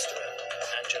upholsterer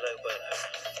Angelo Bono.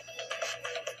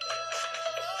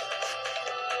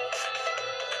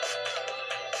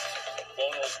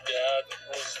 Bono's dad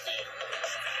was the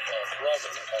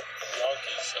brother of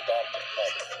Bianchi's adopted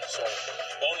mother, so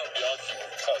Bono and Bianchi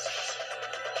were cousins.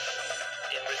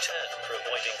 In return for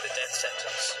avoiding the death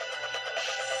sentence,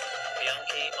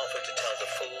 Bianchi offered to tell the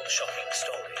full, shocking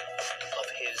story of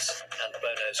his and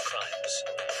Bono's crimes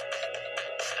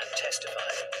and testify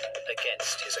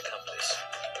against his accomplice.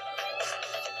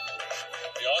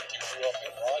 Bianchi grew up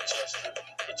in Rochester,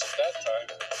 which at that time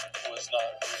was not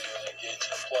really an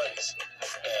engaging place,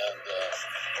 and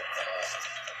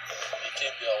he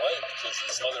came to LA because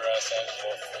his mother asked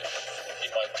Angelo if he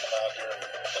might come out here and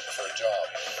look for a job.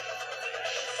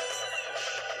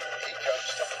 He comes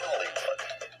to Hollywood,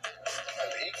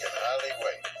 and he can hardly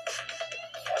wait.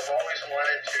 I've always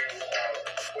wanted to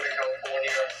go to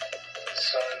California, the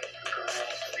sun, the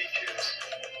girls, the beaches.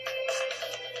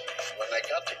 When they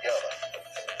got together,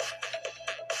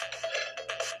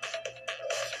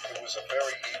 it was a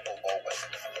very evil moment.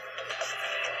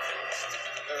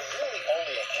 There's really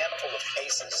only a handful of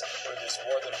cases where there's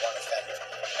more than one offender.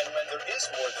 And when there is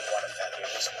more than one offender,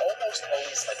 there's almost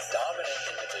always a dominant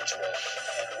individual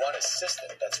and one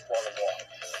assistant that's brought along.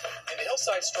 In the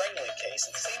Hillside Strangling case,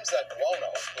 it seems that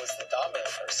Bono was the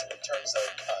dominant person in terms of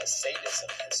sadism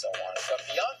and so on, but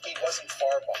Bianchi wasn't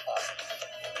far behind.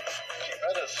 He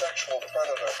met his sexual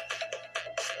predator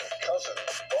cousin,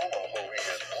 Bono, who he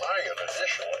admired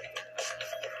initially,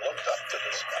 looked up to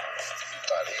this guy.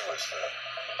 Thought he was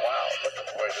wow, look at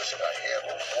the way this guy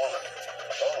handles women.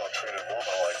 Bono treated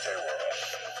women like they were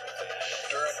a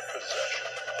dirt possession,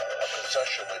 a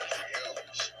possession that you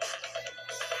use.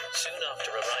 Soon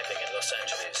after arriving in Los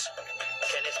Angeles,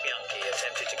 Kenneth Bianchi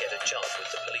attempted to get a job with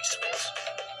the police force.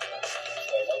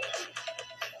 I like to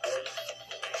work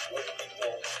with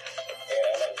people, and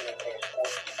I like doing things for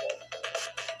people.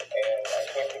 And I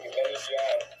can't think of any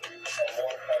job I'm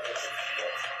more comfortable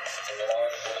in the law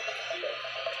enforcement field.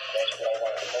 That's what I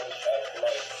want the most out of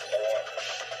life. I want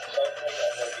something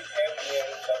I'm going to be happy in,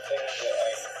 something that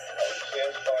I'll be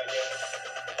satisfied in,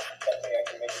 something I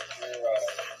can make a career out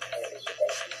of.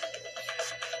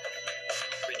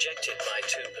 Rejected by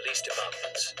 2 police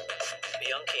departments,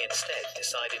 Bianchi instead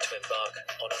decided to embark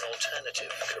on an alternative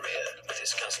career with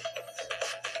his cousin.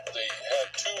 They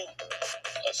had 2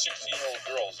 16-year-old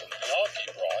girls that Bianchi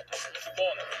brought to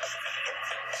Bono.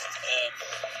 And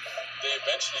they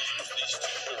eventually used these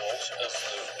 2 girls as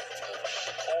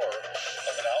the core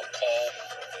of an out-call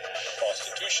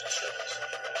prostitution service.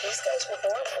 These guys were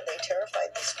horrible. They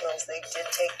terrified these girls. They did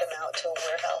take them out to a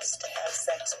warehouse to have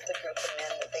sex with a group of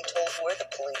men that they told were the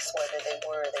police. Whether they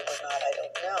were or they were not, I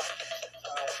don't know.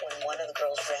 When one of the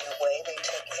girls ran away, they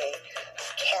took a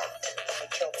cat and they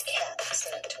killed the cat and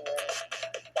sent it to her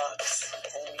box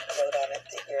and wrote on it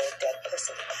that you're a dead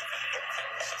pussy.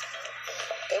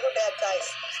 They were bad guys.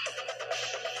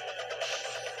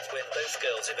 When both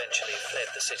girls eventually fled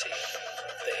the city,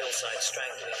 the Hillside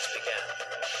Stranglings began,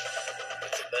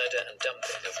 with the murder and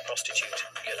dumping of prostitute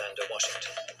Yolanda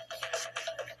Washington.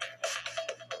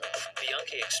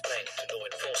 Bianchi explained to law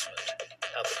enforcement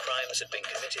how the crimes had been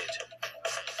committed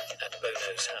at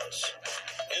Bono's house.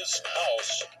 His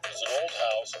house was an old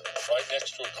house right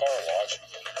next to a car wash.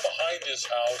 Behind his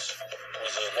house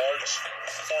was a large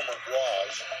former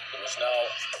garage that was now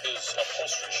his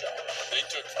upholstery shop. They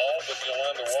took all but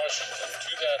Yolanda Washington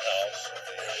to that house,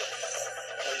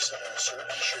 Place them in a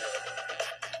certain chair,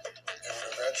 and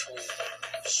would eventually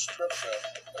strip them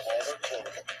of all their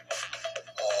clothing.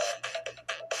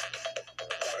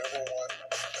 Whatever one,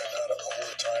 and not all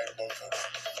the time, both of them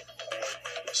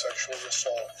would sexually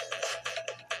assault them.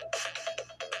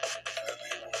 And then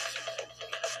they would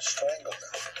strangle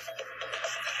them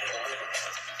with a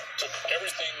ligature. took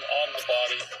everything on the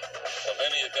body of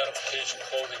any identification,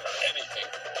 clothing, or anything,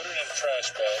 put it in a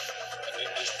trash bag, and then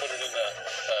just put it in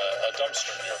a dumpster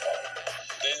nearby.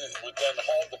 They would then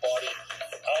haul the body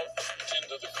out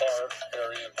into the car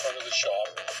area in front of the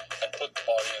shop and put the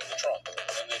body in the trunk.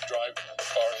 And they'd drive the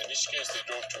car. In each case, they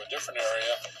drove to a different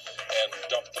area and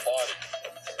dumped the body.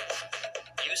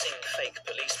 Using fake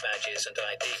police badges and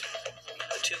ID,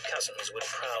 the 2 cousins would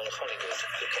prowl Hollywood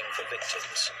looking for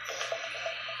victims.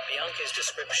 Bianchi's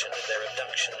description of their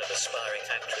abduction of aspiring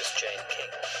actress Jane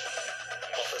King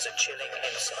offers a chilling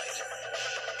insight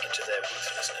into their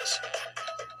ruthlessness.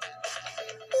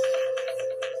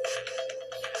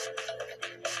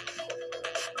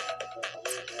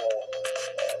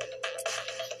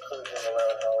 Cruising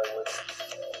around Hollywood.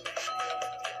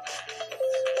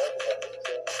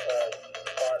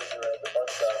 Bodies are at the bus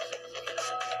stop.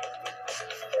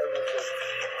 Everything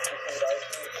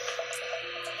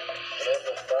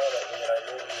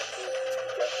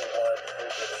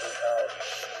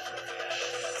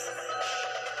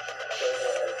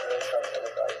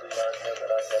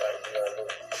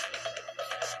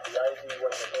ID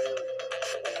wasn't made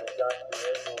when we got to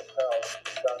Angel's house.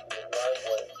 We stopped in the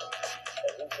driveway,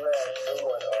 and he grabbed her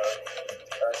one arm.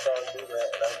 I saw him do that,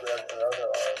 and I grabbed her other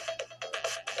arm.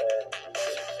 And he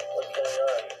said, "What's going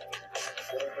on?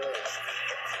 What are you doing?"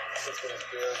 She's getting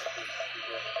scared. She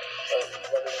just, "Oh,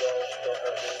 let me go. Don't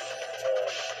hurt me."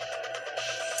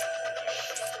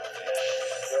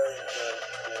 Very, very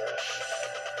scared.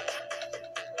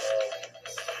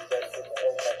 He then put the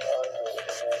handcuffs on her with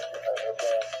his hands behind her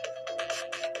back.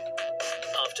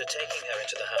 After taking her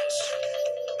into the house,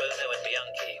 Bono and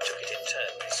Bianchi took it in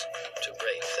turns to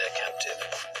rape their captive.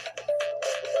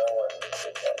 And now what?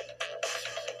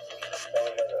 Now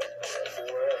we're gonna do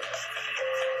her in.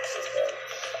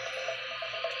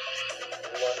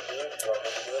 You want to do it? You want me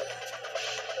to do it?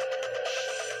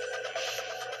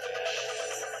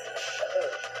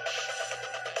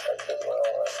 I said, well,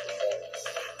 that's the thing.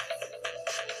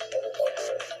 I guess I'll do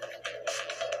it.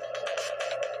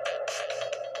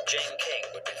 Jane King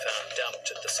would be found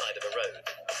dumped at the side of a road,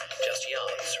 just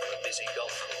yards from a busy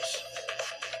golf course.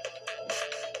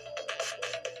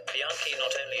 Bianchi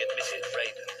not only admitted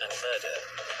rape and murder,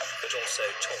 but also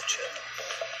torture.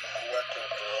 A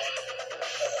record girl had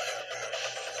been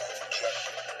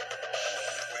injected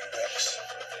with Windex,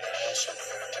 and also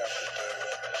they attempted to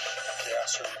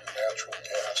gas her with natural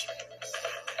gas.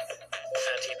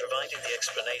 And he provided the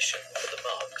explanation for the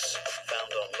marks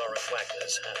found on Lauren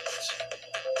Wagner's hands.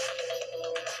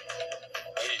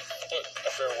 They put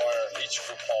a fair wire in each of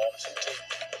her palms and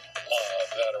taped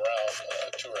that around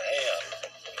to her hand,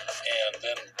 and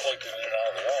then plugged it in and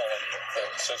out of the wall and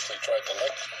essentially tried to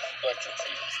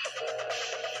electrocute her.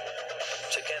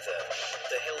 Together,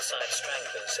 the Hillside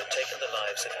Stranglers had taken the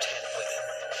lives of 10 women.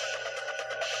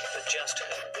 But just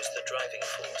who was the driving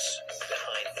force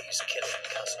behind these killing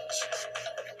cousins?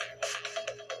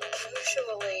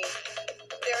 Usually,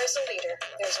 there is a leader.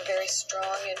 There's a very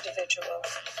strong individual.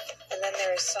 And then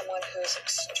there is someone who's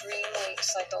extremely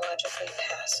psychologically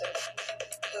passive,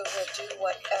 who will do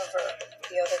whatever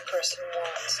the other person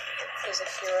wants. Is it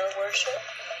hero worship?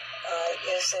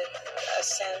 Is it a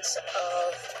sense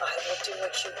of, I will do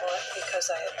what you want because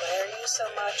I admire you so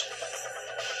much?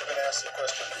 I've been asked the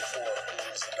question before,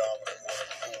 who was the dominant one,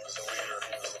 who was the leader,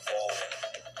 who was the follower.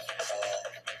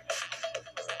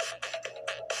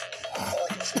 All I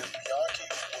can say is Bianchi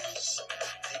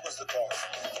was the dog.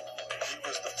 He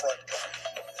was the front guy.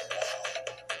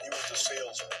 He was the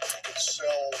salesman. He could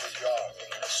sell the job. He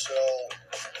could sell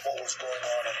what was going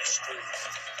on the street.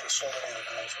 Because so many of the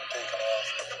girls were taken off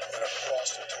in a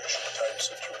prostitution type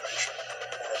situation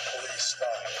or a police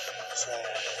stop. So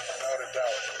without a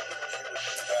doubt, he would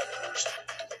be that person.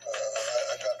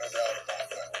 I got no doubt about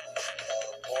that.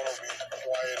 Bono being the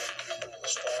quiet individual, the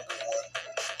stronger one.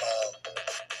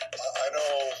 I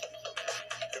know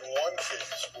in one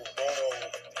case where Bono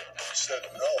said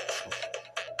no.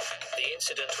 The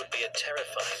incident would be a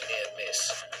terrifying near miss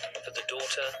for the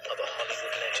daughter of a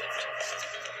Hollywood legend.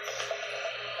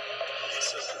 This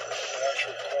is the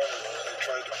actual corner where they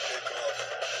tried to take off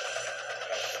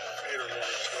Peter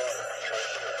Lorre's daughter. It's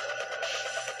right there.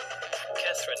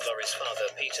 Catherine Lorre's father,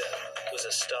 Peter, was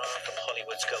a star from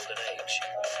Hollywood's golden age.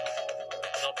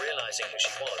 Not realizing who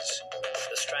she was,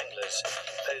 the Stranglers,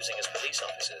 posing as police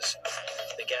officers,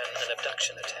 began an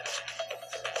abduction attempt,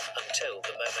 until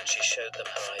the moment she showed them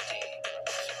her ID.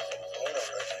 Bono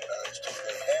recognized who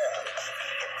they had.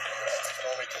 I can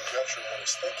only conjecture what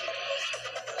his thinking was,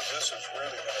 because this is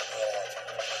really going to draw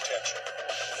attention.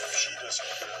 If she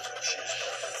disappears, if she's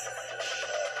murdered,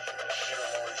 Peter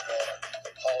Lorre's daughter,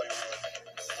 Hollywood,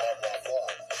 blah, blah,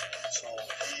 blah. So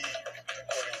he,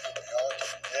 according to Bianchi,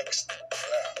 nixed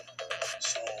that.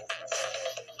 So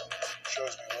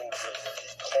shows me a little bit where he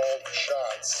called the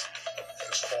shots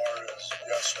as far as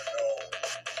yes or no,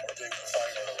 or gave the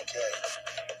final okay.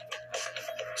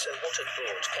 So what had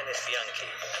brought Kenneth Bianchi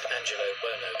and Angelo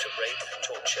Bono to rape,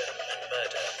 torture, and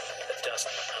murder a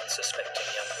dozen unsuspecting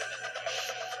young women?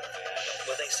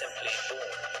 Were they simply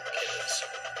born killers?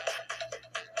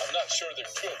 I'm not sure they're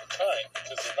two of a kind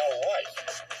because they're not alike,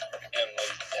 and they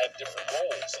had different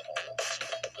roles and all of this.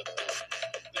 But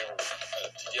they were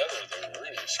together. They were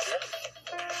really scary.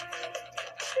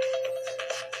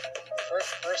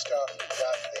 First off, you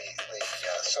got the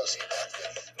sociopath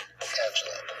with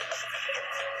Angela.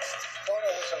 Bono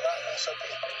was a rotten SOB.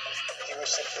 He was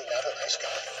simply not a nice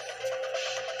guy.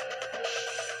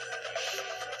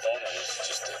 Bono was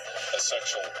just a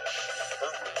sexual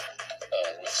pervert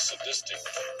with sadistic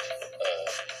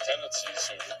tendencies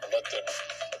who let them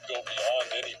go beyond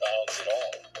any bounds at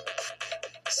all.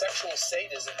 Sexual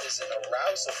sadism is an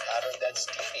arousal pattern that's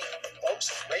deviant.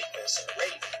 Most rapists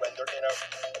rape when they're in a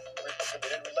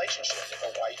committed relationship.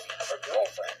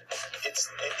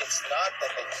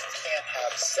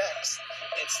 have sex.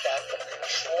 It's that the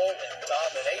control and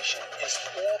domination is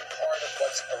all part of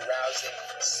what's arousing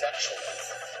sexually.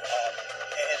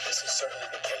 And this is certainly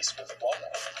the case with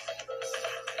Bono.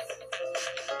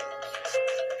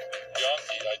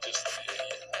 Bianchi, I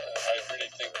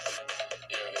really think that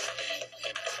it would be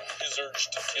his urge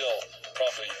to kill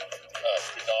probably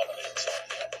predominates on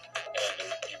him, and it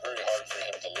would be very hard for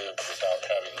him to live without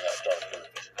having that dark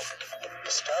urge.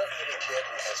 You start with a kid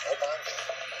who has no bonding.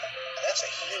 And that's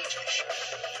a huge issue.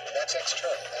 And that's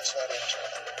external. That's not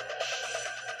internal.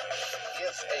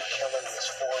 If a killer was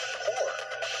formed, or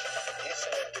if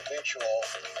an individual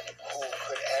who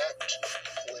could act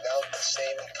without the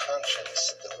same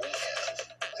conscience that we have,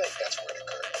 I think that's where it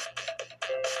occurred.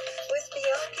 With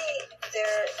Bianchi,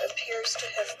 there appears to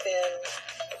have been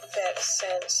that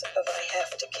sense of I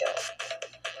have to kill.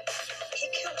 He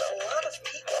killed a lot of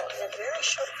people in a very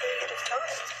short period of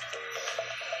time.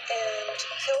 And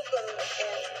killed them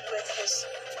with his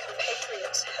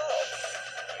compatriots' help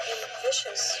in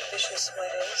vicious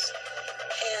ways,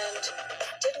 and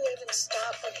didn't even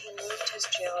stop when he moved his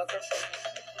geography.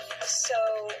 So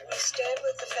we stand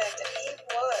with the fact that he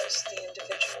was the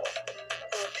individual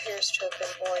who appears to have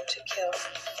been born to kill.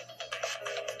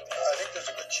 I think there's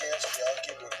a good chance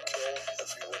Bianchi would have killed if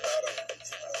he would not have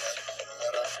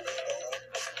met up with Bono.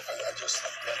 I just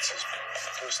think that's his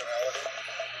personality.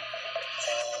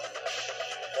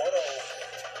 Bono,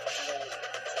 was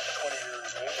 20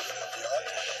 years older than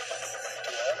Bianchi.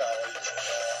 To our knowledge,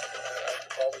 and I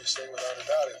could probably say without a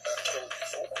doubt, he had not killed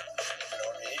before.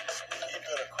 He'd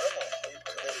been a criminal. He'd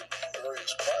committed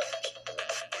various crimes,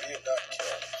 but he had not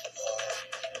killed.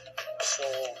 So,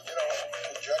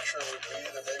 conjecture would be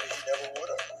that maybe he never would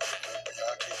have. That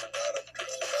Bianchi would not have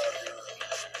drifted out here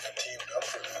and teamed up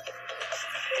with him.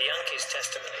 Bianchi's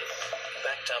testimony,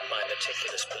 backed up by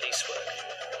meticulous police work,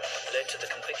 led to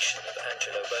the conviction of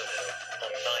Angelo Bono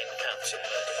on 9 counts of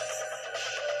murder.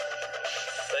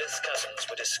 Both cousins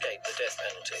would escape the death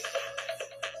penalty,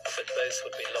 but both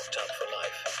would be locked up for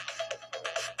life.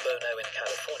 Bono in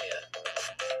California,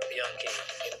 Bianchi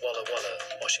in Walla Walla,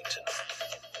 Washington.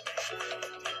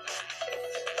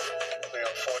 The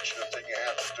unfortunate thing you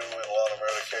have to do in a lot of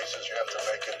murder cases, you have to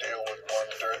make a deal with one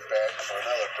dirtbag for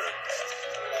another dirtbag.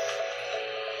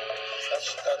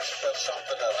 That's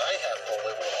something that I have to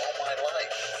live with all my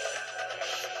life.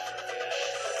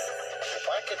 If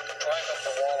I could drive up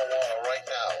to Walla Walla right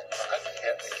now,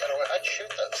 I'd shoot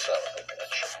that son of a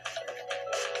bitch.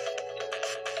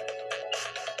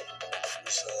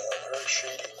 It's a very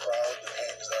shady crowd that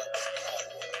hangs out in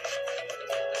Hollywood.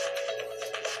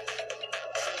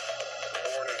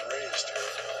 Born and raised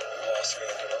here in Los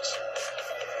Angeles.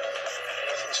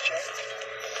 Nothing's changed.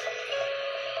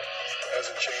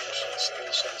 Hasn't changed since the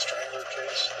Innocent Strangler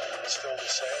case. It's still the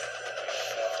same.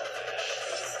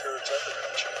 Doesn't appear it's ever going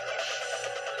to change.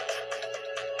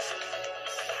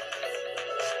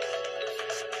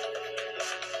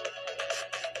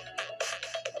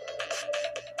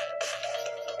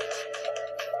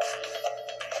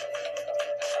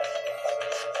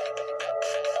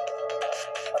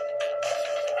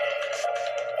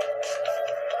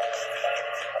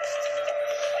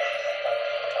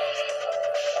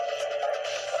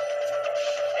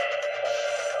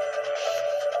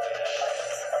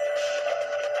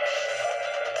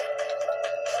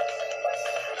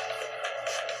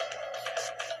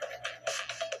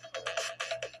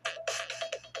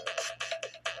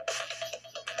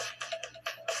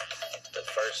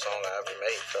 First song I ever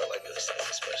made felt like it was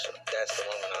something special. That's the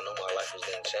one when I knew my life was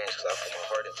getting changed because I put my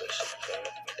heart into this shit. You feel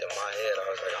me? In my head, I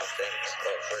was like, I'm famous.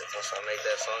 Oh, once I made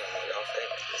that song, I'm like, I'm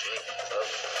famous. It's me. It's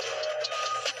over.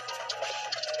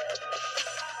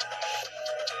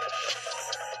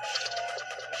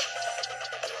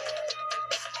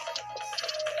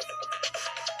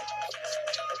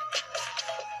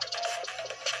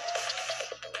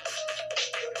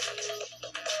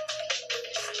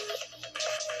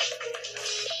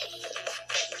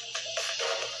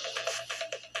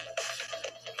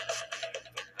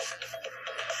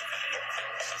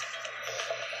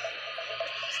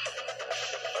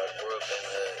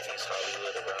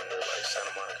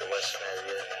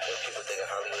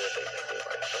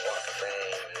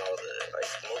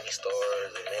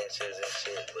 And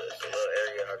shit, but the little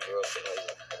area I grew up in,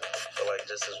 like, I feel like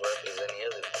just as rough as any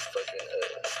other fucking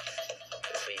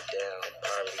beat down,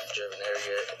 poverty driven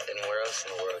area anywhere else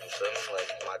in the world, you feel me? Like,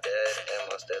 my dad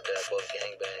and my stepdad both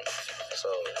gangbang,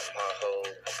 so my whole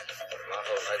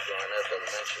life growing up,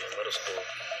 elementary and middle school,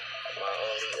 my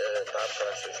only thought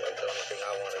process, like, the only thing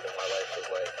I wanted in my life was,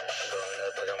 like, growing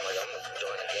up, like, I'm gonna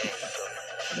join a gang, you feel me?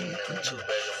 Being in a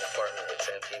 2-bedroom apartment with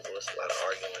 10 people, it's a lot of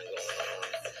arguing going on.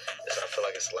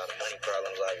 it's a lot of money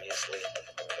problems, obviously.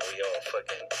 We all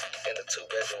fucking in a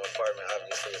 2-bedroom apartment,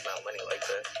 obviously it's not money like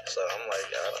that. So I'm like,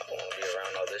 I don't want to be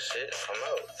around all this shit. I'm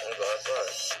out. I'm gonna go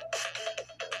outside.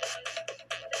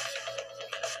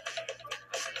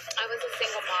 I was a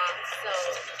single mom, so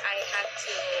I had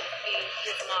to be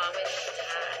his mom and his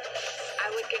dad.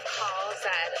 I would get calls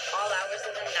at all hours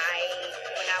of the night.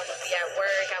 When I would be at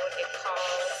work, I would get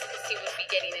calls because he would be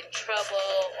getting in trouble.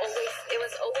 It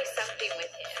was always something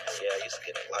with him. Yeah, I used to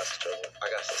get in lots of trouble.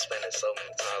 I got suspended so many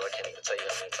times, I can't even tell you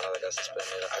how many times I got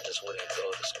suspended. I just wouldn't go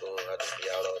to school. I'd just be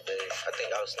out all day. I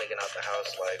think I was sneaking out the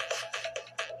house like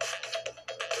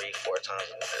 3-4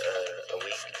 times a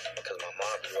week because my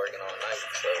mom be working all night.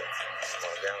 So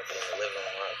my grandma be in the living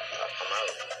room. I'm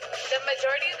out. The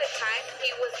majority of the time,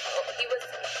 he was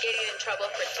getting in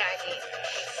trouble for tagging.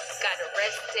 He got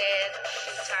arrested a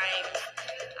few times.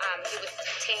 He was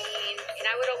detained, and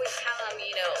I would always tell him,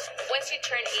 once you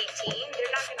turn 18,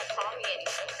 they're not going to call me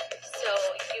anymore. So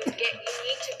you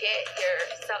need to get your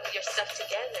stuff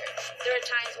together. There were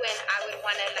times when I would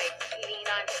want to lean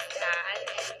on his dad,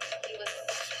 and he was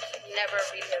never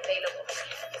really available for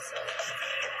him. So.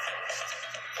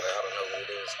 I don't know what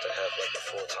it is to have a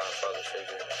full-time father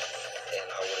figure, and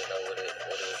I wouldn't know what it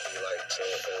would be like to,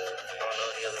 I don't know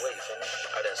any other way, you feel me?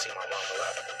 I didn't see my mom a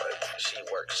lot. She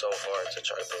worked so hard to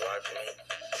try to provide for me.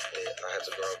 I had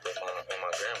to grow up with my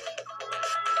grandma.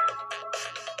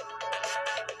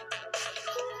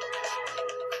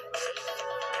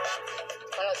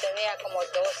 Cuando tenía como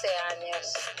 12 años,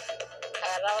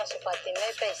 agarraba su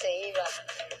patineta y se iba.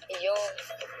 Y yo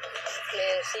le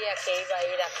decía que iba a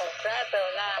ir a comprar, pero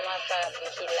nada más para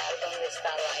vigilar dónde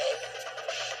estaba él.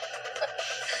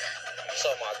 So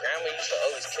my grandma used to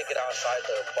always kick it outside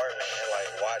the apartment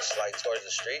and watch towards the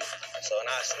street. So when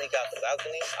I sneak out the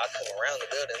balcony, I come around the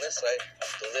building this way,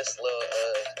 through this little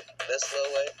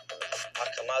way. I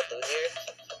come out through here,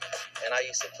 and I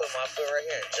used to put my foot right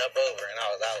here and jump over, and I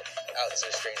was out to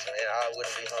the streets, man. I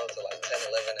wouldn't be home till 10,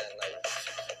 11 at night.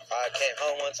 I came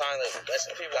home one time, there's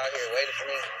some people out here waiting for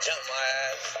me, jumped my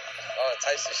ass, all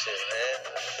types of shit, man.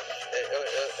 It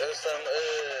was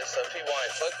some people I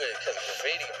ain't fuck with because of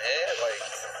graffiti, man.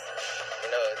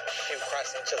 People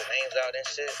crossing each other's names out and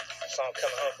shit. So I'm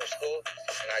coming home from school,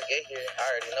 and I get here, I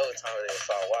already know what time it is.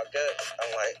 So I walk up,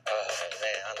 I'm like, oh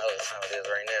man, I know what time it is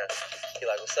right now. He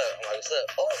like, what's up? I'm like, what's up?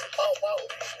 Oh.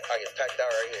 I get packed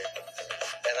out right here.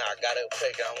 And then I got up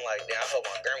quick, and I'm like, damn, I hope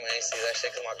my grandma ain't see that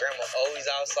shit, because my grandma always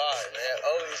outside, man.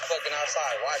 Always fucking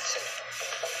outside watching.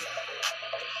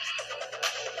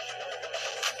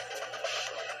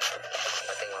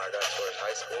 I think when I got towards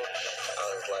high school, I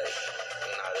was like,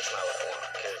 nah, that's not what I want.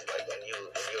 Because, when you're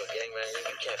a gangbanger,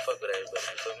 you can't fuck with everybody,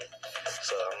 you feel me?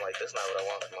 So I'm like, that's not what I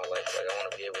want for my life. I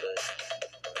want to be able to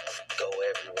go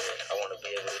everywhere. I want to be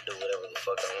able to do whatever the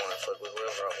fuck I want, fuck with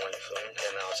whoever I want, you feel me?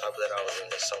 And on top of that, I was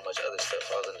into so much other stuff.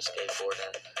 I was into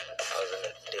skateboarding. I was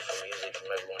into different music from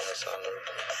everyone else I knew.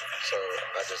 So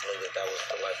I just knew that was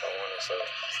the life I wanted, so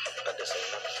I did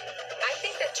something else. I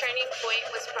think the turning point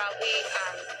was probably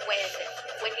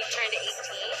when he turned 18.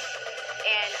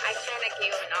 And I kind of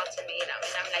gave him an ultimatum,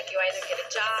 and I'm like, you either get a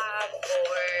job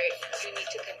or you need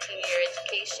to continue your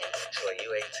education. So you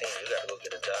 18, you gotta go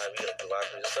get a job, you gotta provide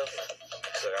for yourself now.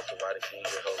 So I provided for you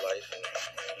your whole life, and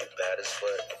you bad as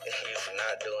fuck, you're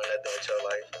not doing nothing with your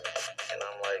life. And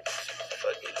I'm like,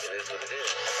 fuck it, it is what it is.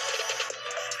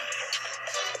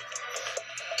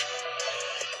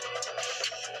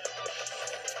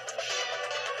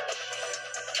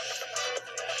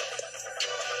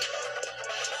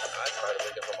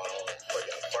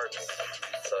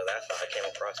 So that's how I came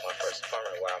across my first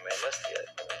apartment where I made Musty at.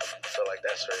 So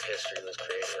that's where history was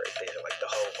created right there. The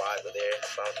whole vibe of there.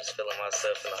 So I'm just feeling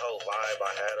myself, and the whole vibe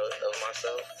I had of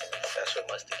myself, that's where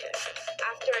Musty came from.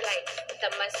 After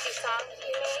the Musty song he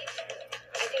made,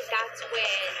 I think that's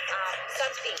when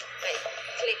something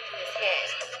clicked in his head.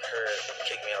 Her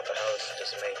kick me out the house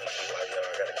just made me be like, yo,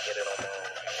 I gotta get it on my own.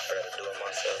 I gotta do it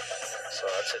myself. So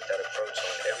I took that approach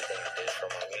on everything I did,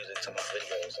 from my music to my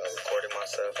videos. I recorded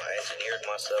myself, I engineered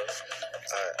myself,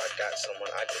 I got someone,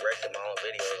 I directed my own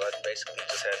videos. I basically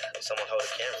just had someone hold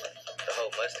a camera. The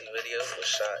whole Musty video was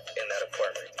shot in that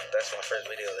apartment. That's my first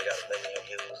video. They got 1 million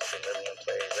views, 1 million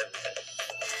plays, everything.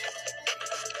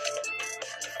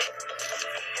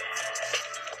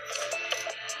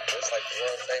 Like the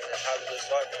world famous Hollywood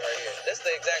swap meet right here. This is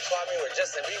the exact swap meet where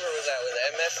Justin Bieber was at, where the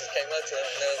MSs came up to him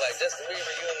and they was like, Justin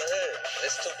Bieber, you in the hood.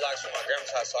 This is 2 blocks from my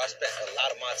grandma's house, so I spent a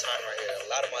lot of my time right here,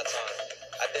 a lot of my time.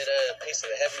 I did a piece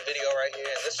of the Heavy video right here,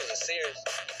 and this was a Sears.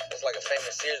 It's like a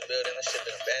famous Sears building. This shit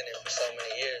been abandoned for so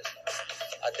many years.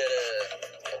 I did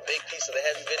a big piece of the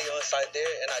heavy video inside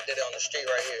there, and I did it on the street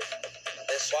right here.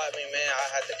 They swapped me, man. I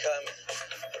had to come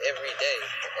every day.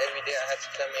 Every day I had to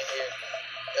come in here.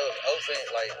 It was open,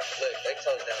 like, look, they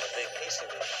closed down a big piece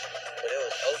of it, but it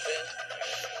was open.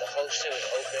 The whole shit was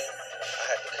open. I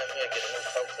had to come here and get a new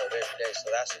Pro Club every day.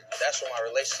 So that's where my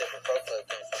relationship with Pro Club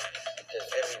came from. Because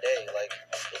every day, like,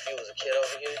 if you was a kid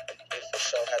over here, you for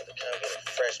sure had to come get a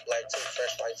fresh black tea,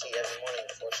 fresh white tea every morning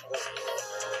before school.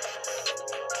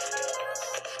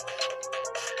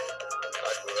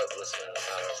 I grew up listening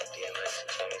to DMX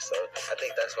and 20, so I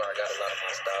think that's where I got a lot of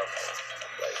my style from,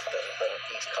 like the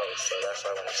East Coast. So that's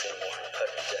why when you see more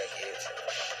puffy jackets and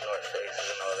North Faces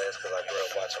and all that, because I grew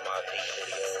up watching my beat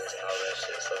videos and all that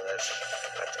shit. So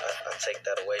I take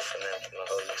that away from them, from the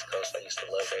whole East Coast. I used to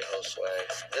love their whole swag.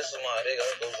 This is my big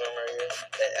uncle's room right here.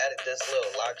 They added this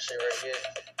little lock shit right here,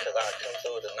 because I come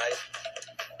through with a knife.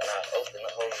 And I open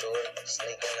the whole door,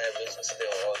 sneak in that bitch, and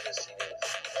steal all his CDs.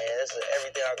 Man, this is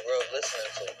everything I grew up listening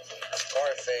to.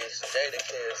 Scarface,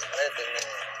 Jadakiss, Method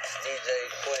Man, DJ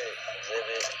Quick,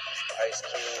 Exhibit, Ice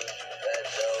Cube, Fat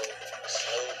Joe,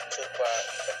 Snoop, Tupac,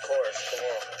 of course, come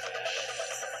on.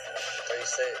 3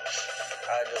 6.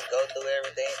 I just go through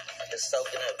everything, just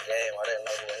soaking up game. I didn't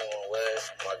know who anyone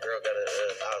was. My girl got a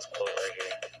Nas quote right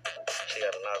here. She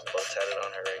got a Nas quote tatted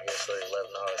on her right here, so they love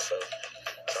Nas, so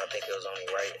I think it was only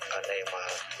right I named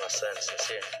my son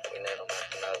Sincere. We named him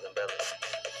after Nas and Bella.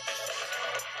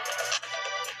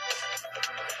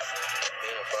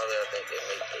 Being a father, I think it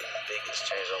made the biggest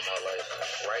change on my life.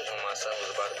 Right when my son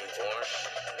was about to be born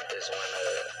is when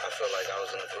I feel like I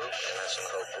was in a group, and that's when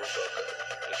the whole group broke up.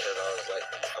 Because I was like,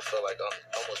 I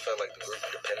almost felt like the group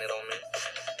depended on me,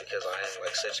 because I am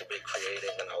like such a big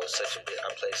creative, and I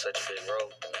played such a big role.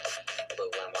 But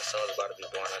when my son was about to be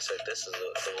born, I said, this is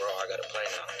the role I gotta play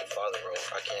now, the father role.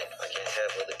 I can't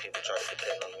have other people try to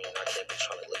depend on me, and I can't be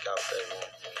trying to look out for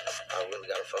everyone. I really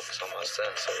gotta focus on my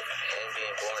son. So him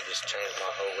being born just changed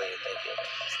my whole way of thinking.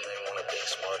 It made me want to think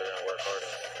smarter and work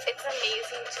harder. It's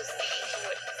amazing to see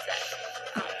what he said.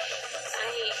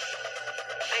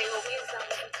 I always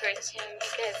encourage him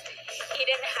because he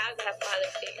didn't have that father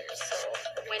figure. So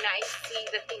when I see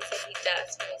the things that he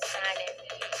does for his son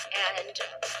and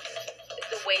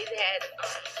the way that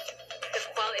the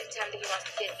quality time that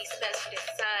he spends with his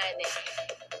son,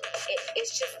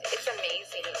 it's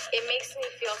amazing. It makes me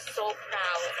feel so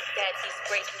proud that he's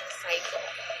breaking the cycle.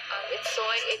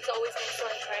 It's always been so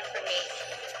important for me,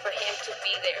 for him to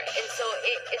be there, and so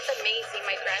it's amazing.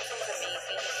 My grandson's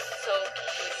amazing. He's so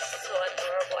cute. He's so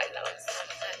adorable. I love him so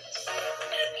much.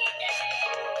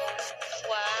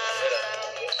 Wow.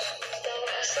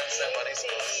 Sunset Money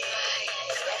Schools.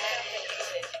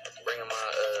 Bringing my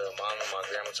mom and my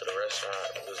grandma to the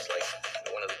restaurant was like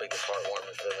one of the biggest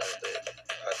heartwarming feelings that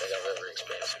I think I've ever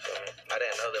experienced. You feel me? I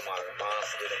didn't know that my mom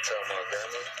didn't tell my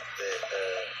grandma that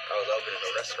I was opening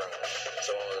a restaurant. So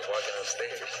when I was walking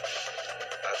upstairs,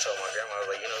 I told my grandma, I was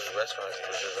like, you know, the restaurant is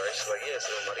right? She's like, yeah, it's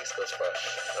in my East Coast spot.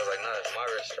 I was like, no, it's my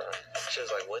restaurant. She was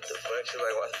like, what the fuck? She was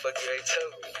like, why the fuck you ain't tell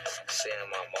me? Seeing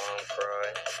my mom cry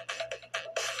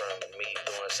from me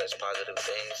doing such positive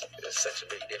things is such a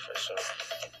big difference from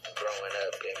growing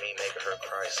up and me making her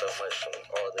cry so much from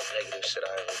all the negative shit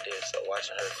I ever did. So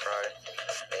watching her cry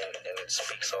and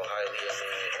speak so highly of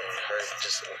me and her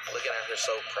just looking at her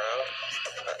so proud,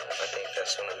 I think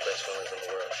that's one of the best feelings in the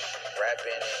world.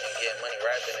 Rapping and getting money,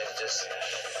 rapping is just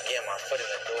getting my foot in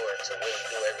the door to really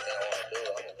do everything I want to do.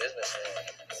 I'm a businessman,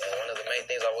 and one of the main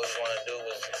things I always want to do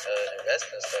was invest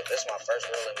in stuff. This is my first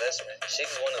real investment. She's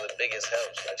one of the biggest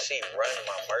helps. Like, she run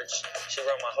my merch. She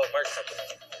run my whole merch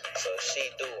company. So she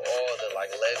do all the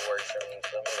like legwork for me.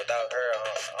 Without her,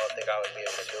 I don't think I would be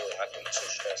able to do it. I'd be too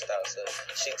stressed out. So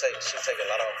she take a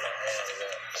lot off my hands.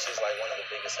 And she's like one of the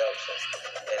biggest helps.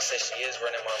 And since she is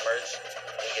running my merch,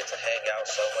 we get to hang out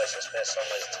so much and spend so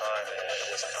much time and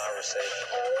just conversate.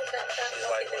 She's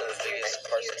like one of the biggest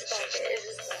persons that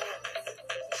she's.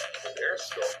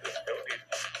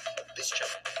 This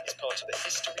channel is part of the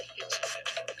History Hits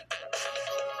Network.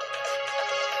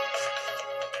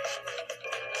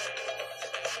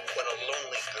 When a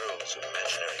lonely girl's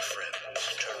imaginary friends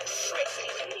turn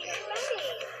frighteningly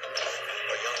real,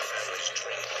 a young family's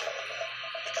dream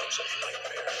becomes a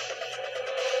nightmare.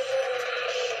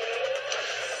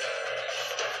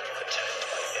 Attacked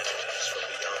by entities from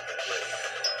beyond the grave,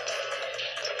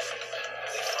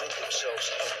 they find themselves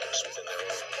helpless within their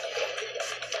own home.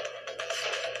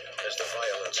 As the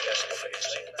violence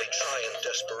escalates, they try in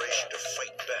desperation to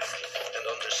fight back and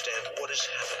understand what is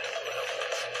happening around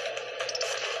them.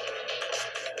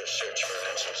 Their search for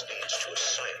answers leads to a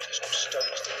scientist who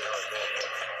studies the paranormal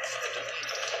and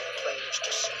immediately claims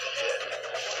to see the dead.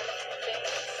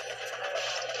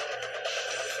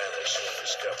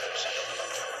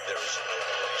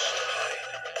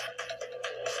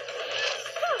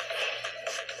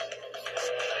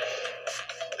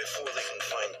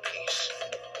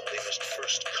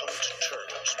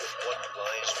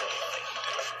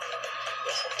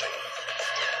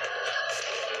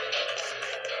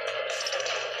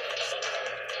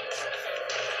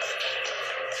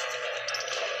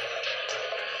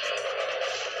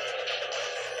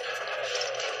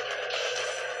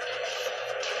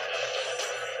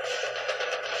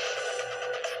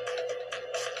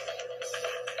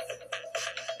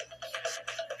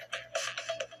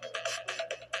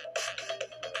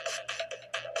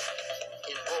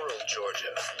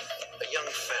 Georgia, a young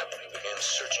family began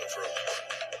searching for a home.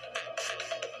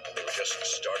 They were just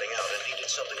starting out and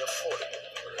needed something affordable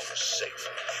where it was safe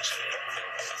and peaceful.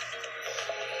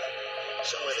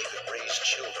 Somewhere they could raise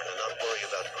children and not worry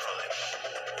about crime.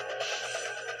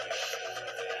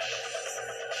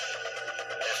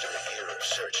 After a year of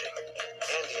searching,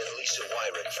 Andy and Lisa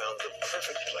Wyrick found the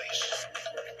perfect place.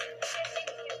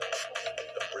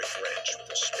 A brick ranch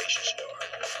with a spacious yard.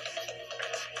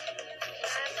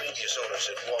 Previous owners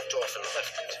had walked off and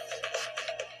left it.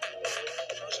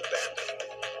 It was abandoned.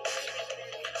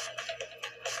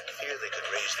 Here they could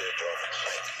raise their daughter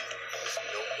Heidi with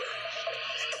no worries.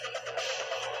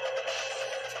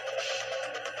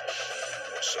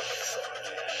 Or so they thought.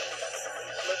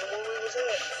 Living where we was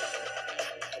at.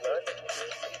 Right?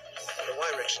 The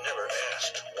Wyricks never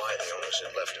asked why the owners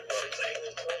had left abruptly.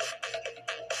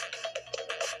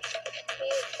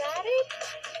 You excited?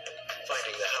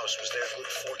 Finding the house was their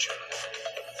good fortune.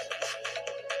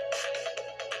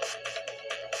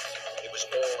 It was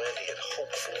all Andy had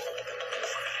hoped for.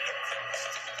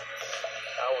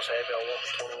 I was happy. I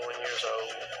was 21 years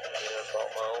old.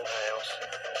 Bought my own house.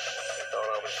 Thought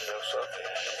I was, something.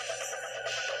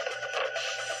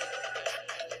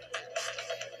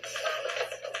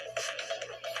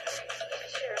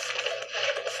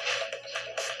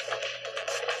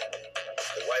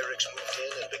 The Wyricks moved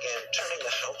in and began turning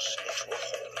the house into a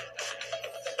home.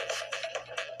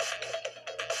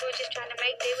 We were just trying to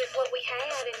make do with what we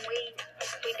had, and we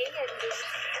did. We was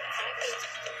happy as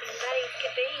anybody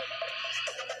could be.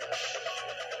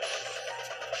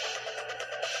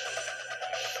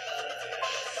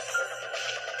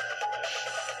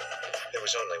 There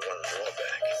was only one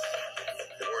drawback.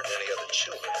 There weren't any other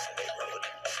children in the neighborhood.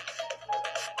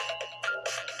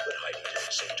 But Heidi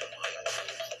didn't seem to mind.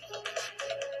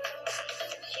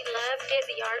 She loved it.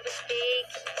 The yard was big,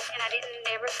 and I didn't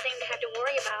ever seem to have to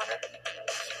worry about her.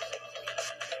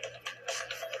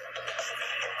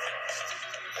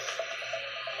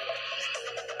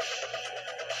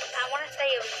 I want to say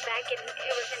it was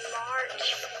in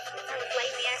March. It was late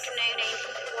in the afternoon, and he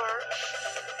was at work.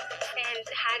 And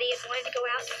Heidi had wanted to go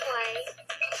out to play.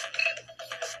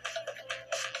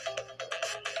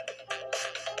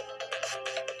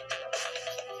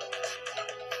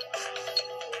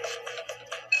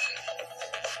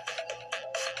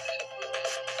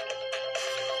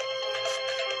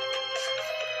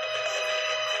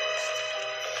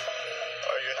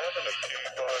 Are you having a tea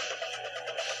party?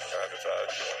 How does I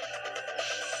join?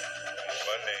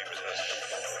 My name is Hester.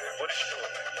 What is your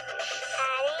name?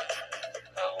 Heidi?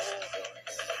 How old are you?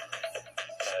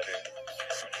 Heidi,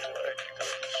 would you like to go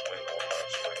to swing on my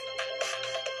swing?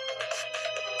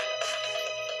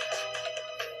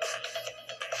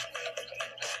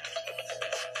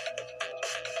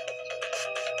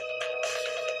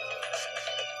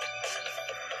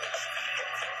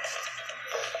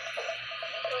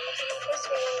 This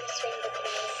man swing with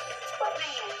me. What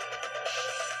man?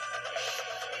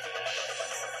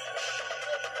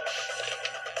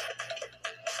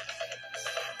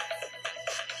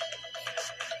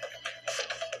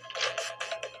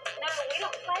 No, we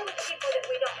don't play with people that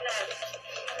we don't know.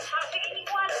 Talk to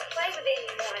anyone or play with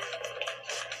anyone.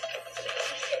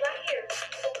 You sit right here.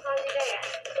 We'll call your dad.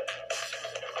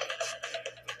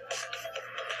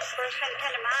 First thing that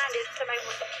comes to mind is somebody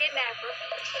wants to kidnap her.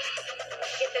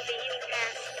 Get to be any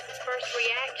parent's first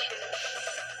reaction.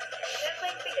 Just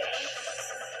like speak to Andy.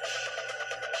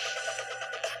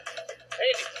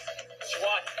 Andy, it's your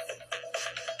wife.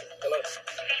 Hello.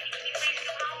 Andy, can you please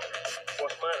come home?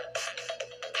 What's the matter?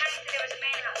 Patty said there was a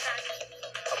man outside.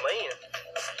 A man?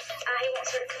 He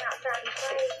wants her to come outside and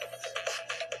play.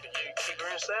 You keep her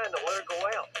inside and don't let her go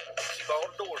out. Keep all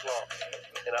the doors locked.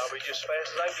 And I'll be just as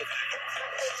fast as I can get you.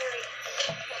 Okay,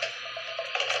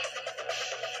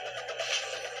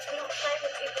 we don't play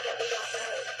with people that we don't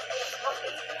know. We don't talk to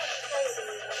anyone or play with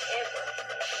anyone ever.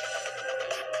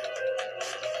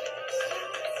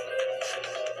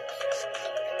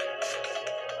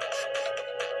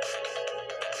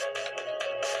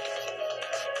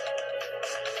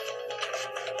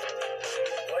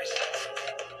 Lacey,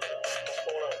 what's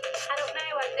going on? I don't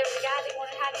know. There was a guy that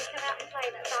wanted Heidi to come out and play.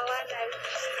 That's all I know.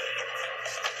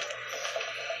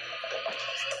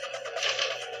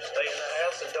 Stay in the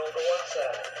house and don't go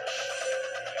outside.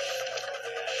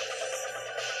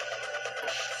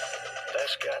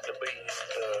 That's got to be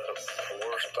the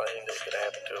worst thing that could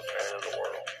happen to a parent in the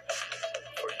world.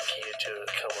 For your kid to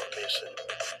come up missing.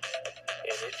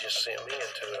 And it just sent me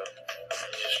into a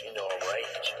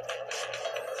rage.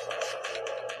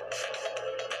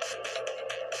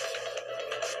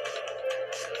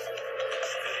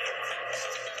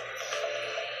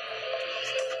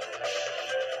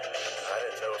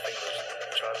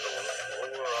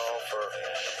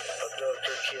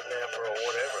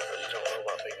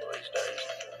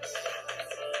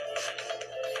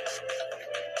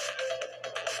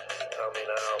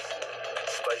 talk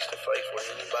face to face with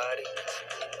anybody.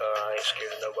 I ain't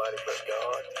scared of nobody but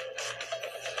God.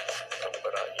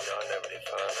 But I never did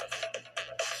find nothing.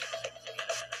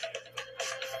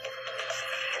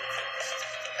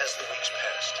 As the weeks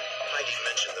passed, Heidi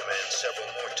mentioned the man several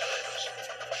more times.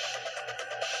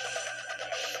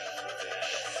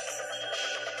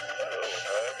 Hello,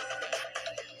 Herb.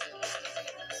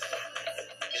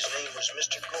 His name was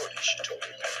Mr. Gordy, she told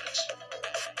her parents.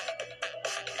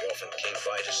 He often came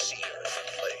by to see her and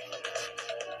play.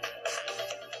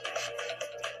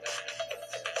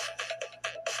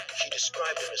 She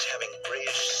described him as having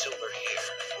grayish silver hair,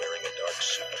 wearing a dark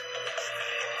suit.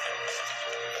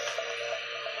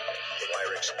 The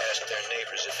Wyricks asked their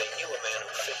neighbors if they knew a man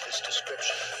who fit this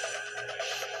description.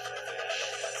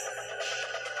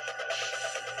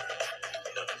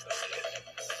 None of them did.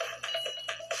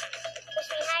 Kiss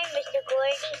me high, Mr.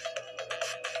 Gordy.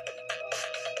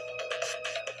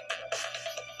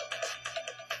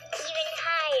 Even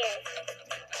higher.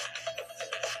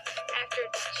 After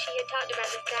she had talked about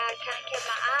this guy, I kind of kept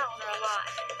my eye on her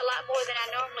a lot more than I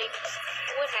normally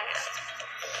would have.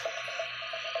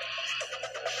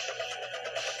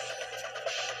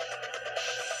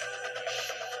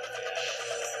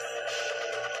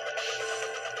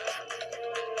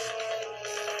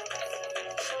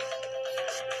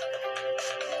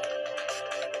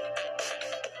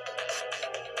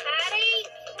 Heidi?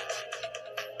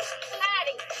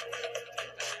 Heidi?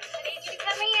 I need you to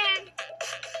come in.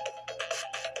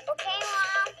 Okay,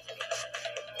 Mom.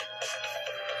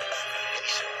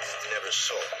 Lisa never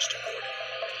saw Mr. Gordy.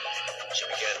 She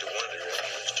began to wonder if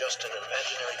he was just an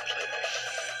imaginary playmate.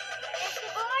 Mr.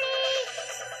 Gordy!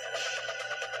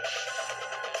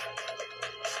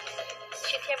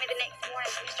 She'd tell me the next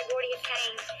morning Mr. Gordy had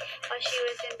came while she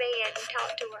was in bed and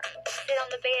talked to her. Sit on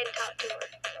the bed and talk to her.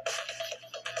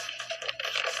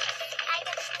 I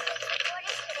got to see Mr.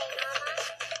 Gordy today, Mama.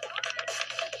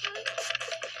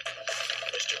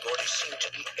 Mr. Gordy seemed to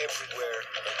be everywhere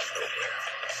and nowhere.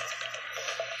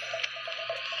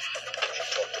 She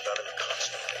talked about him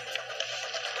constantly.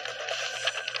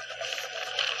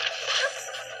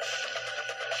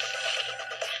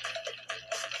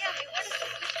 Tell me, where does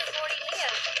this Mr. Gordy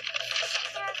live?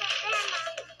 There's a grandma.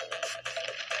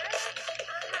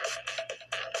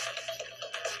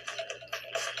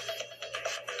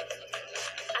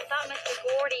 I thought Mr.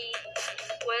 Gordy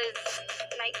was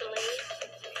make-believe.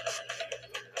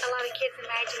 A lot of kids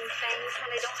imagine things when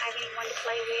they don't have anyone to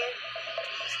play with.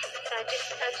 So I just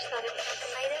thought it was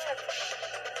something made up.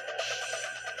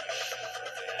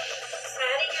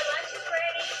 Patty, your lunch is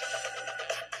ready.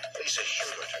 Lisa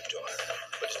humored her daughter,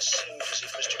 but it seemed as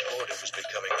if Mr. Gordy was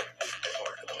becoming a big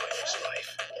part of Heidi's life.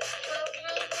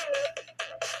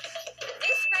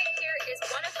 This right here is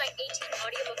one of my 18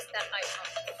 audiobooks that I own.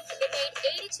 It made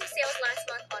 82 sales last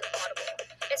month on Audible.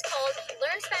 It's called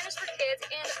Learn Spanish for Kids,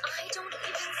 and I don't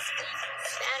even speak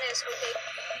Spanish, okay?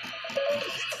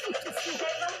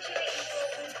 I wrote you in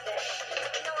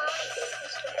No, I only think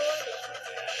Mr. Gordy.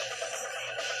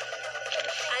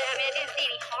 I mean, I didn't see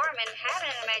any harm in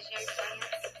having an imaginary friend,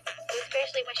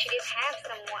 especially when she didn't have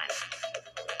someone.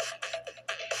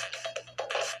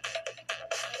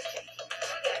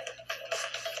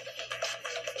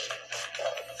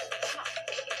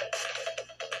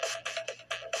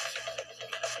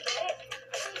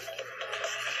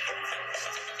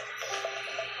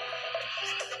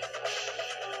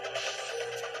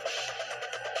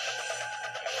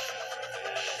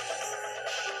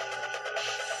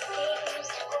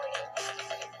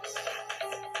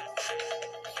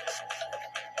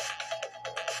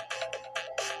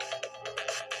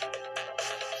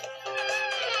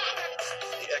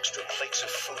 The extra plates of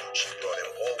food she brought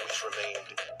him always remained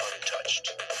untouched.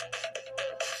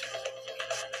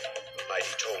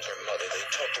 Heidi told her mother they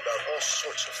talked about all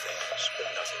sorts of things, but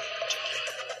nothing in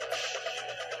particular.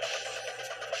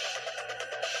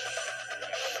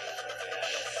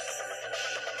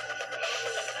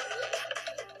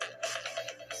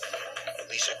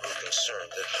 Lisa grew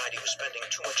concerned that Heidi was spending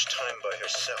too much time by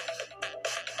herself.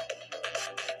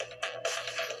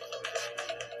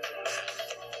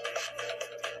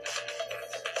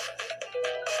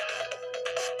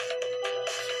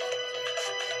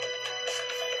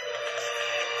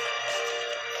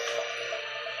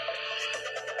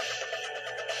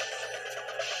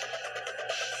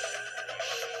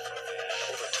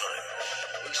 Over time,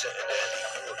 Lisa and Andy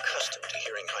grew accustomed to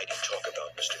hearing Heidi talk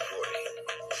about Mr. Gordy.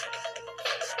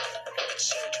 It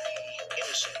seemed to be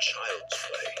innocent child's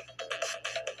play.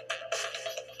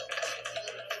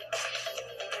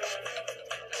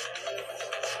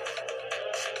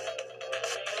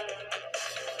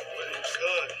 But he's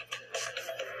good.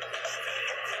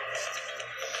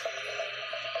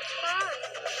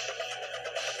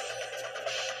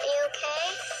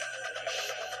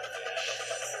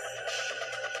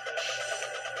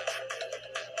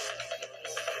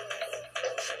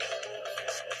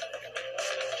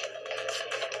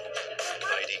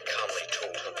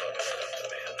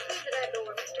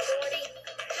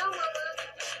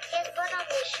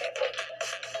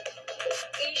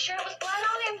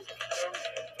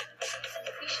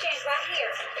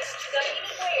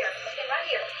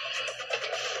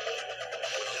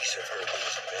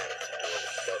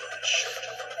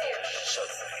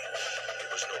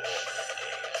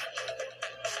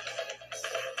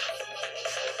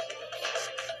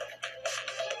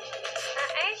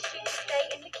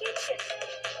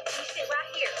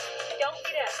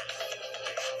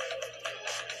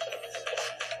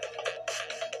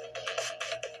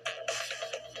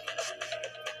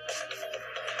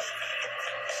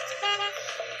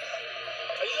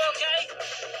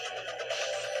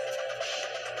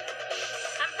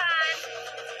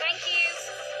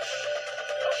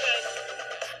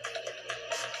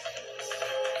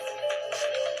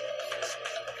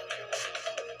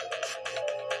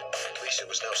 Lisa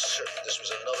was now certain this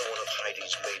was another one of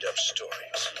Heidi's made-up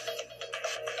stories.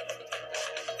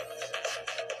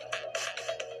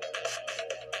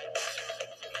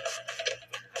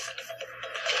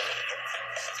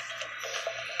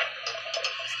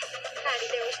 Heidi,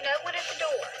 there was no one at the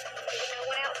door. There was no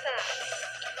one outside.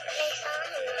 They saw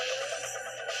him, Mama.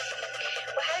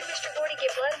 Well, how did Mr. Gordy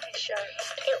get blood on his shirt?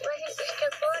 It wasn't Mr.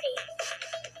 Gordy.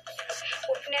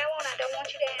 Well, from now on, I don't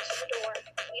want you to answer the door.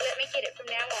 You let me get it from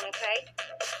now on, okay?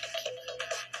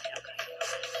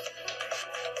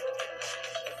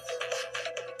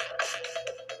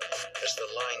 As the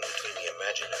line between the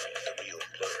imaginary and the real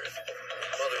blurred,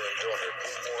 mother and daughter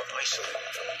grew more isolated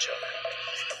from each other.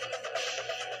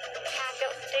 I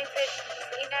felt stupid,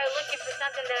 looking for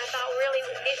something that I thought really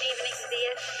didn't even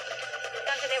exist.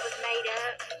 Something that was made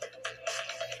up.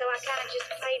 So I kind of just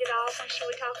played it off when she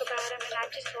would talk about him, and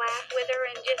I'd just laugh with her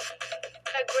and just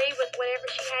agree with whatever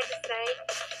she had to say.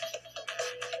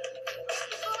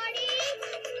 Gordy!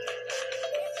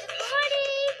 Mr. Gordy!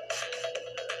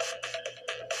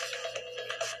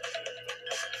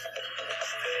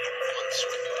 Months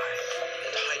went by,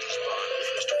 and Heidi's bond with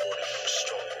Mr. Gordy grew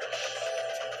stronger.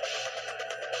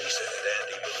 Lisa and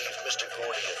Andy believed Mr.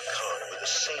 Gordy and Con were the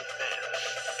same man.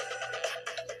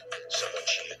 Someone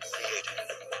she had created in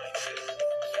her mind.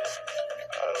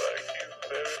 I like you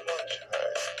very much,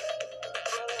 Heidi.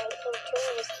 I like him too,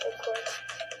 Mr. Gordy.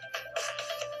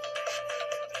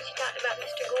 She talked about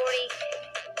Mr. Gordy,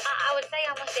 I would say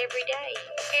almost every day.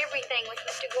 Everything with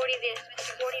Mr. Gordy this,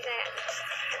 Mr. Gordy that.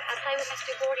 I play with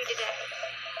Mr. Gordy today.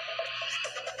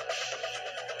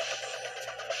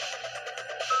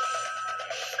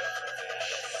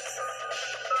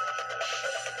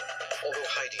 Although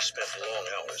Heidi spent long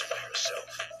hours by herself,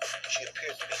 she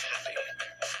appeared to be happy.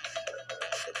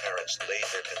 Her parents laid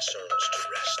their concerns to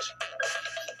rest.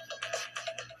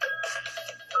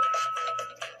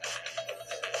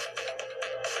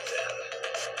 But then,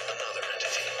 another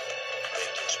entity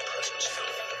made its presence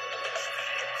known.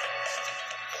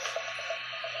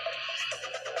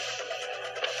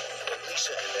 When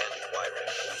Lisa and Andy Wyrick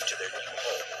moved to their new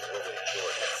home in rural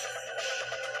Georgia,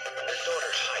 their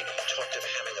daughter Heidi talked of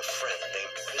having a friend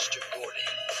named Mr. Gordy.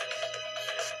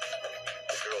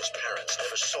 The girl's parents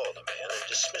never saw the man and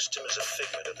dismissed him as a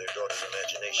figment of their daughter's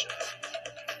imagination.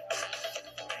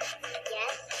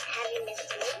 Yes, have you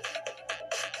missed me?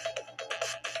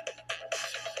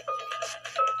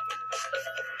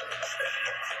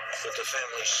 But the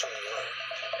family soon learned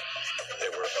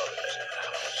there were others in the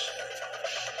house.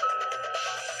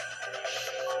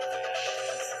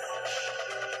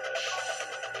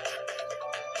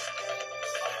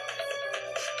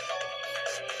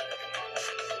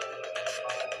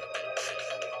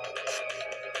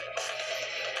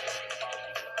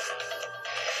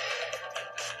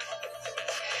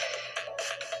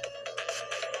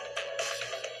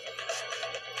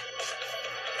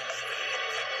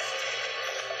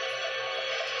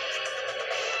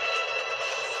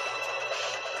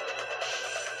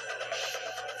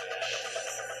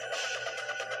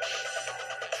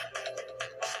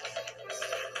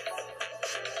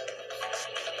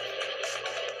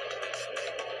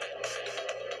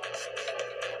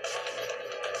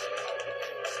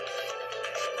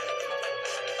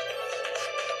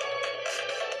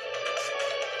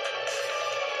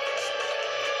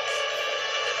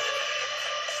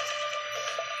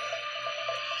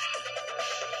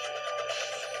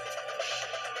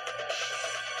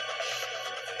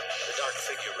 The dark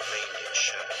figure remained in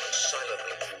shadow and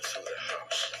silently moved through the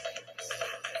house.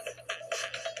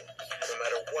 No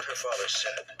matter what her father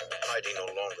said, Heidi no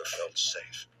longer felt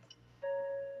safe.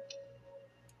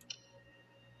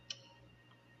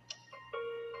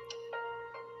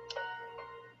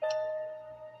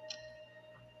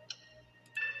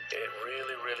 It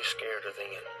really scared her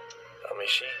then. I mean,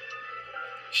 she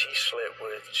slept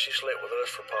with us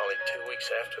for probably 2 weeks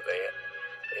after that,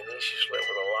 and then she slept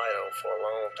with a light on for a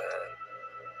long time.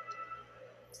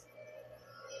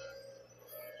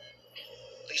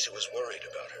 Lisa was worried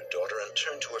about her daughter and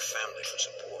turned to her family for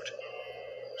support.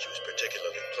 She was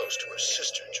particularly close to her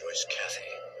sister, Joyce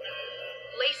Cathy.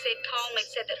 Lisa had called me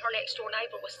and said that her next door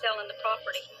neighbor was selling the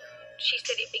property. She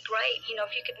said it'd be great,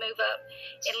 if you could move up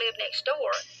and live next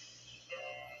door.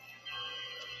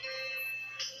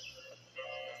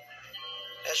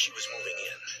 As she was moving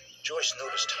in, Joyce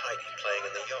noticed Heidi playing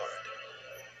in the yard.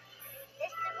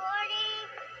 Mr. Gordy!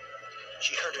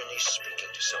 She heard her niece speaking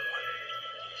to someone.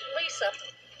 Lisa,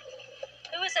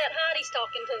 who is that Heidi's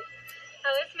talking to?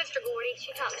 Oh, it's Mr. Gordy.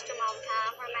 She talks to him all the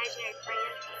time, her imaginary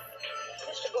friend.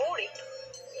 Mr. Gordy?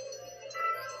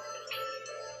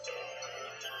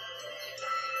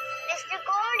 Mr.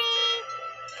 Gordy!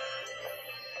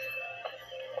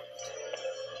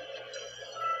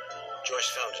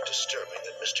 Joyce found it disturbing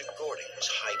that Mr. Gordy was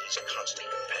Heidi's constant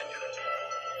companion.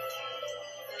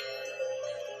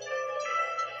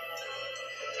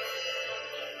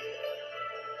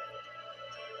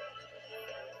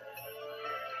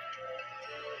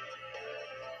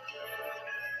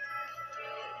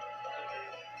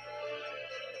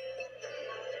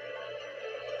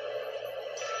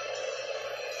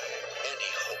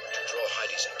 Andy hoped to draw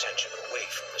Heidi's attention away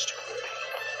from Mr. Gordy.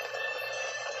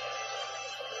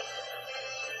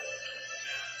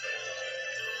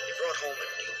 He brought home a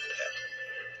new pet.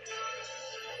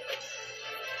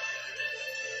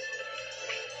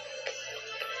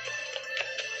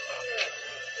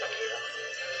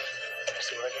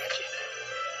 See what I got you?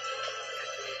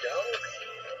 A new dog?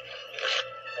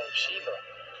 Named Sheba.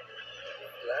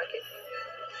 You like it?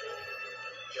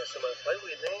 You got somebody to play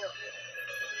with now.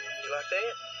 You like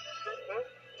that? Hmm?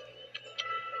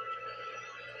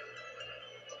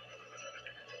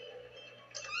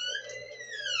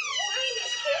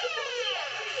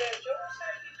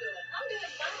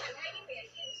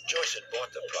 Joyce had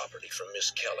bought the property from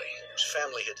Miss Kelly, whose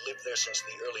family had lived there since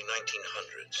the early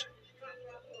 1900s.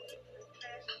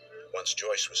 Once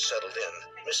Joyce was settled in,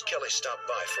 Miss Kelly stopped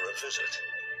by for a visit.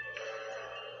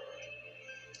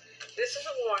 This is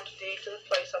a warranty deed to the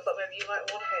place. I thought maybe you might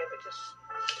want to have it. Just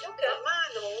don't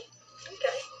mind them all.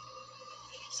 Okay.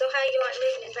 So how you like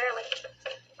living in Valley?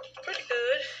 Pretty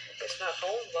good. It's not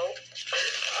home, though.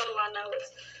 All I know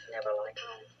is never like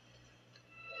home.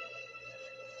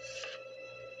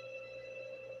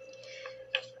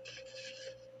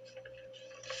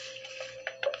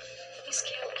 Miss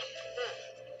Kelly,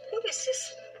 who is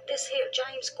this here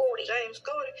James Gordy? James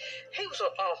Gordy? He was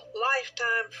a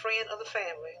lifetime friend of the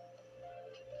family.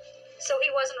 So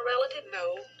he wasn't a relative?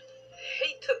 No.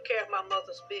 He took care of my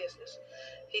mother's business.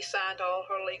 He signed all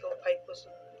her legal papers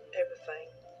and everything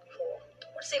for her.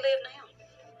 Where does he live now?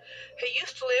 He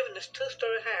used to live in this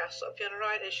two-story house up in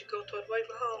right as you go toward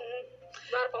Waverly Hall.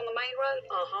 Right up on the main road?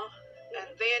 Uh-huh.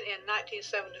 And then in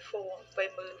 1974,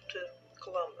 they moved to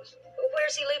Columbus. Well,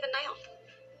 where's he living now?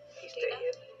 He's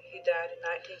dead. He died in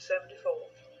 1974.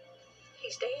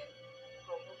 He's dead?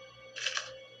 Uh-huh.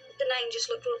 The name just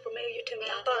looked a little familiar to me.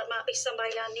 I thought it might be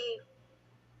somebody I knew.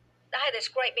 I had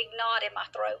this great big knot in my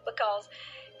throat because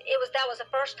that was the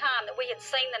first time that we had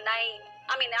seen the name.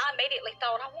 I mean, I immediately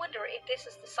thought, I wonder if this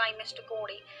is the same Mr.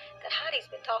 Gordy that Heidi's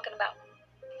been talking about.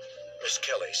 Miss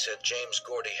Kelly said James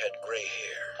Gordy had gray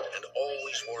hair and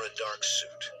always wore a dark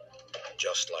suit,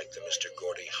 just like the Mr.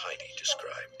 Gordy Heidi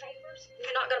described.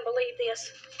 You're not going to believe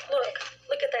this.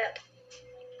 Look at that.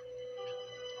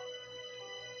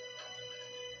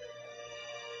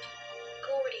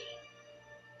 Gordy.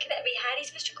 Can that be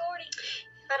Heidi's Mr. Gordy?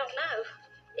 I don't know.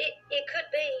 It could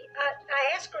be.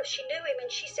 I asked her if she knew him,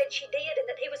 and she said she did, and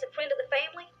that he was a friend of the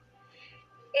family.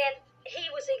 And he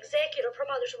was the executor of her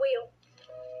mother's will.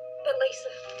 But Lisa,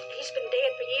 he's been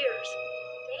dead for years.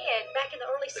 Dead? Back in the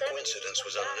early 70s. The coincidence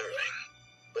was unnerving,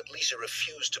 but Lisa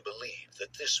refused to believe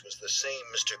that this was the same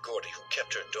Mr. Gordy who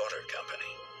kept her daughter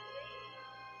company.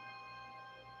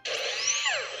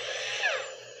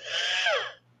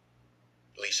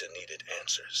 Lisa needed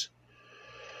answers.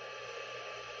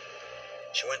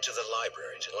 She went to the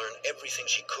library to learn everything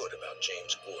she could about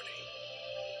James Gordy.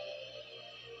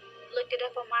 Looked it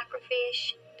up on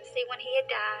microfiche to see when he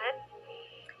had died,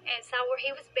 and saw where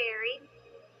he was buried.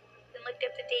 Then looked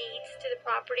up the deeds to the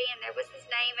property, and there was his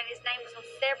name, and his name was on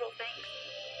several things.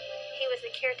 He was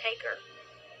the caretaker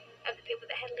of the people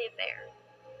that had lived there.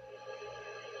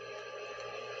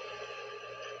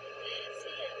 That's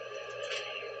it.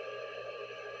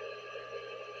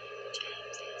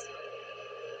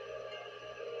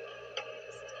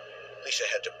 Lisa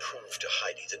had to prove to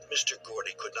Heidi that Mr.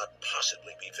 Gordy could not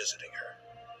possibly be visiting her.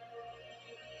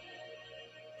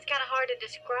 It's kind of hard to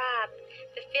describe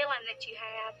the feeling that you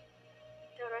have.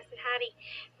 So I said, Heidi,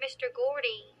 Mr.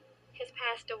 Gordy has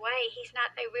passed away. He's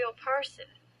not a real person.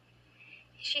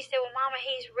 She said, well, Mama,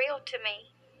 he's real to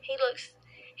me. He looks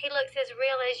as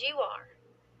real as you are.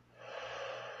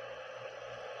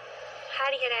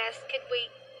 Heidi had asked, could we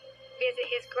visit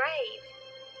his grave?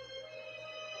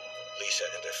 Lisa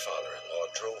and her father-in-law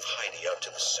drove Heidi out to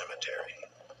the cemetery.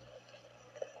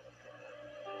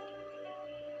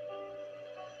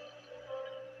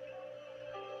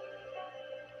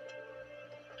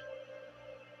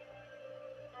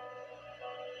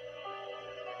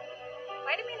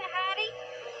 Wait a minute, Heidi.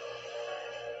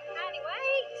 Heidi,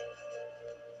 wait.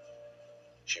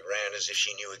 She ran as if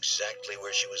she knew exactly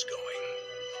where she was going.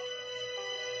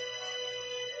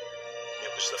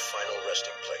 It was the final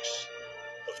resting place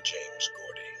of James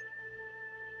Gordy.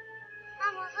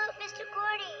 Mama, look, Mr.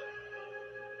 Gordy.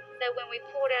 So when we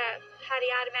pulled up, Heidi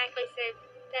automatically said,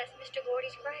 "That's Mr.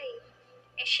 Gordy's grave."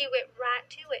 And she went right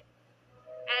to it.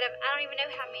 Out of, I don't even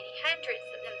know how many, hundreds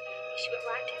of them, she went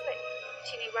right to it.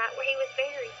 She knew right where he was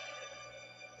buried.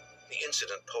 The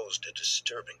incident posed a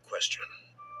disturbing question.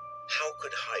 How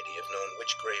could Heidi have known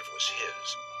which grave was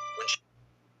his when she...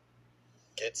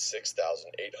 Get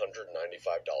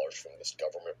 $6,895 from this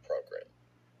government program.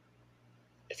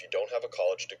 If you don't have a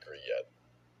college degree yet,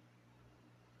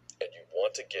 and you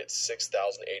want to get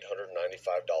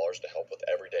 $6,895 to help with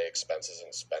everyday expenses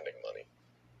and spending money,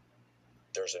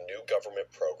 there's a new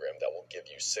government program that will give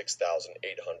you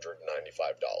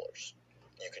 $6,895.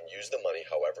 You can use the money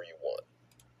however you want.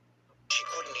 She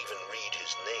couldn't even read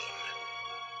his name.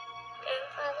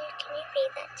 Grandfather, can you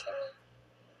read that to me?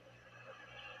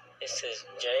 It says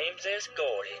James S.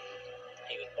 Gordy.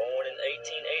 He was born in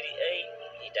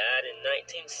 1888. He died in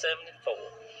 1974.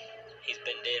 He's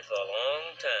been dead for a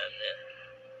long time now.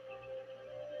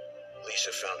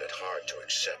 Lisa found it hard to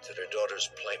accept that her daughter's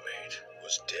playmate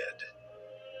was dead.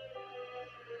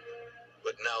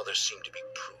 But now there seemed to be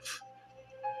proof.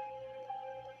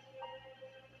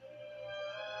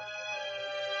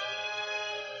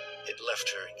 It left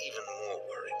her even more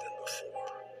worried than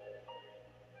before.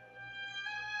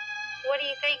 What do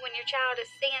you think when your child is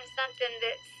seeing something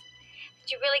that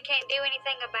you really can't do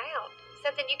anything about?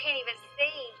 Something you can't even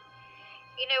see,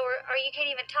 you know, or you can't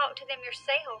even talk to them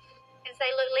yourself and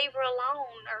say, look, leave her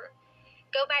alone, or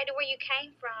go back to where you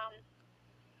came from.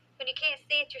 When you can't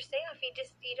see it yourself, you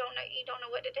don't know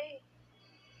what to do.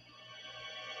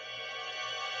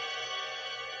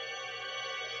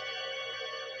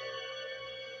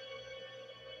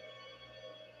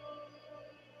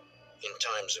 In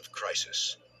times of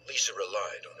crisis, Lisa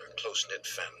relied on her close-knit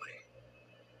family.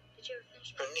 Did you ever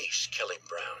finish? Her niece, Kelly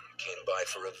Brown, came by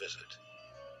for a visit.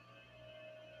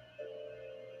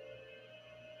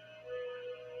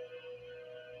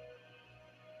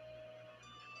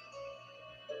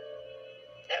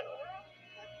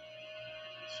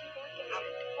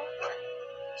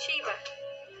 Sheba.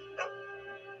 Oh,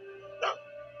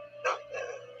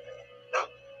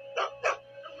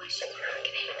 why is she crying?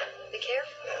 Be careful.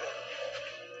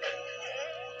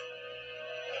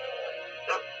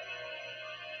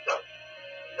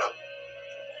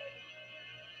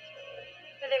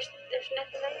 There's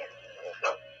nothing there.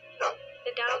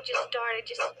 The dog just started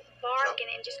barking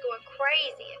and just going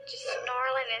crazy and just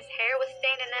snarling, and his hair was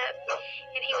standing up,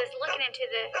 and he was looking into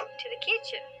the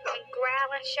kitchen and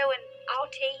growling, showing all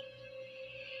teeth,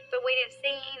 but we didn't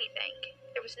see anything.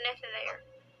 There was nothing there.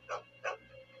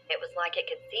 It was like it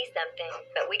could see something,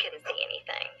 but we couldn't see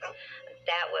anything.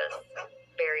 That was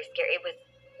very scary. It was,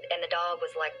 and the dog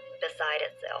was like beside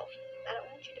itself. I don't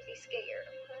want you to be scared.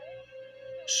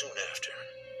 Soon after,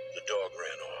 the dog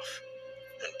ran off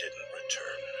and didn't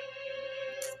return.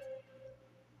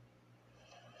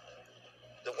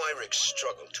 The Wyricks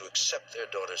struggled to accept their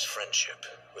daughter's friendship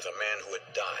with a man who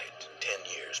had died 10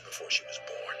 years before she was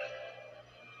born.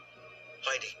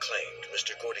 Heidi claimed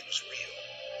Mr. Gordy was real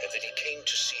and that he came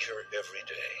to see her every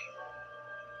day.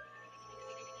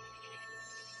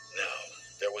 Now,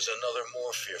 there was another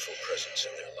more fearful presence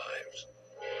in their lives.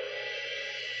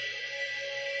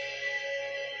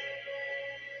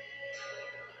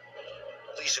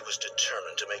 Lisa was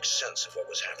determined to make sense of what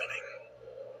was happening.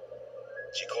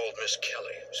 She called Miss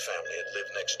Kelly, whose family had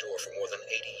lived next door for more than 80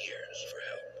 years, for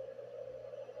help.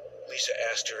 Lisa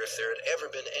asked her if there had ever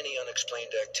been any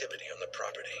unexplained activity on the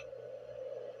property.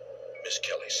 Miss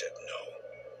Kelly said no.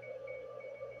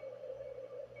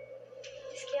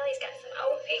 Miss Kelly's got some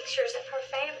old pictures of her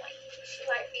family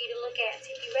she'd like for you to look at and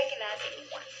see if you recognize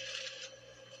anyone.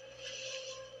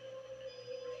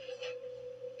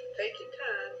 Take your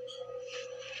time.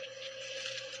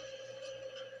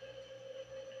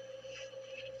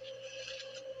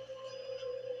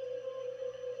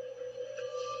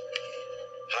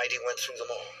 Heidi went through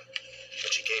them all. When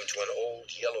she came to an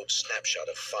old, yellowed snapshot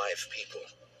of 5 people,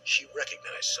 she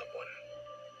recognized someone.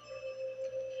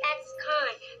 That's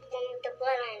Con from the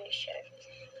blood on his shirt.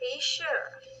 Are you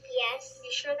sure? Yes.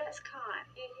 You sure that's Con?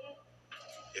 Mm-hmm.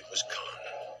 It was Con,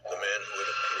 the man who had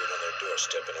appeared on their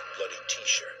doorstep in a bloody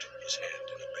T-shirt, his hand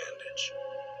in a bandage.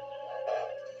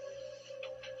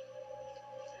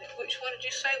 Which one did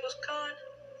you say was Con?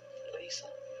 Lisa.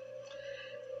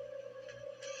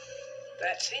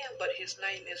 That's him, but his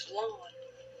name is Lon.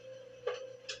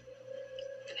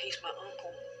 And he's my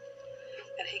uncle.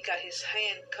 And he got his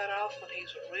hand cut off when he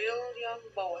was a real young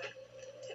boy.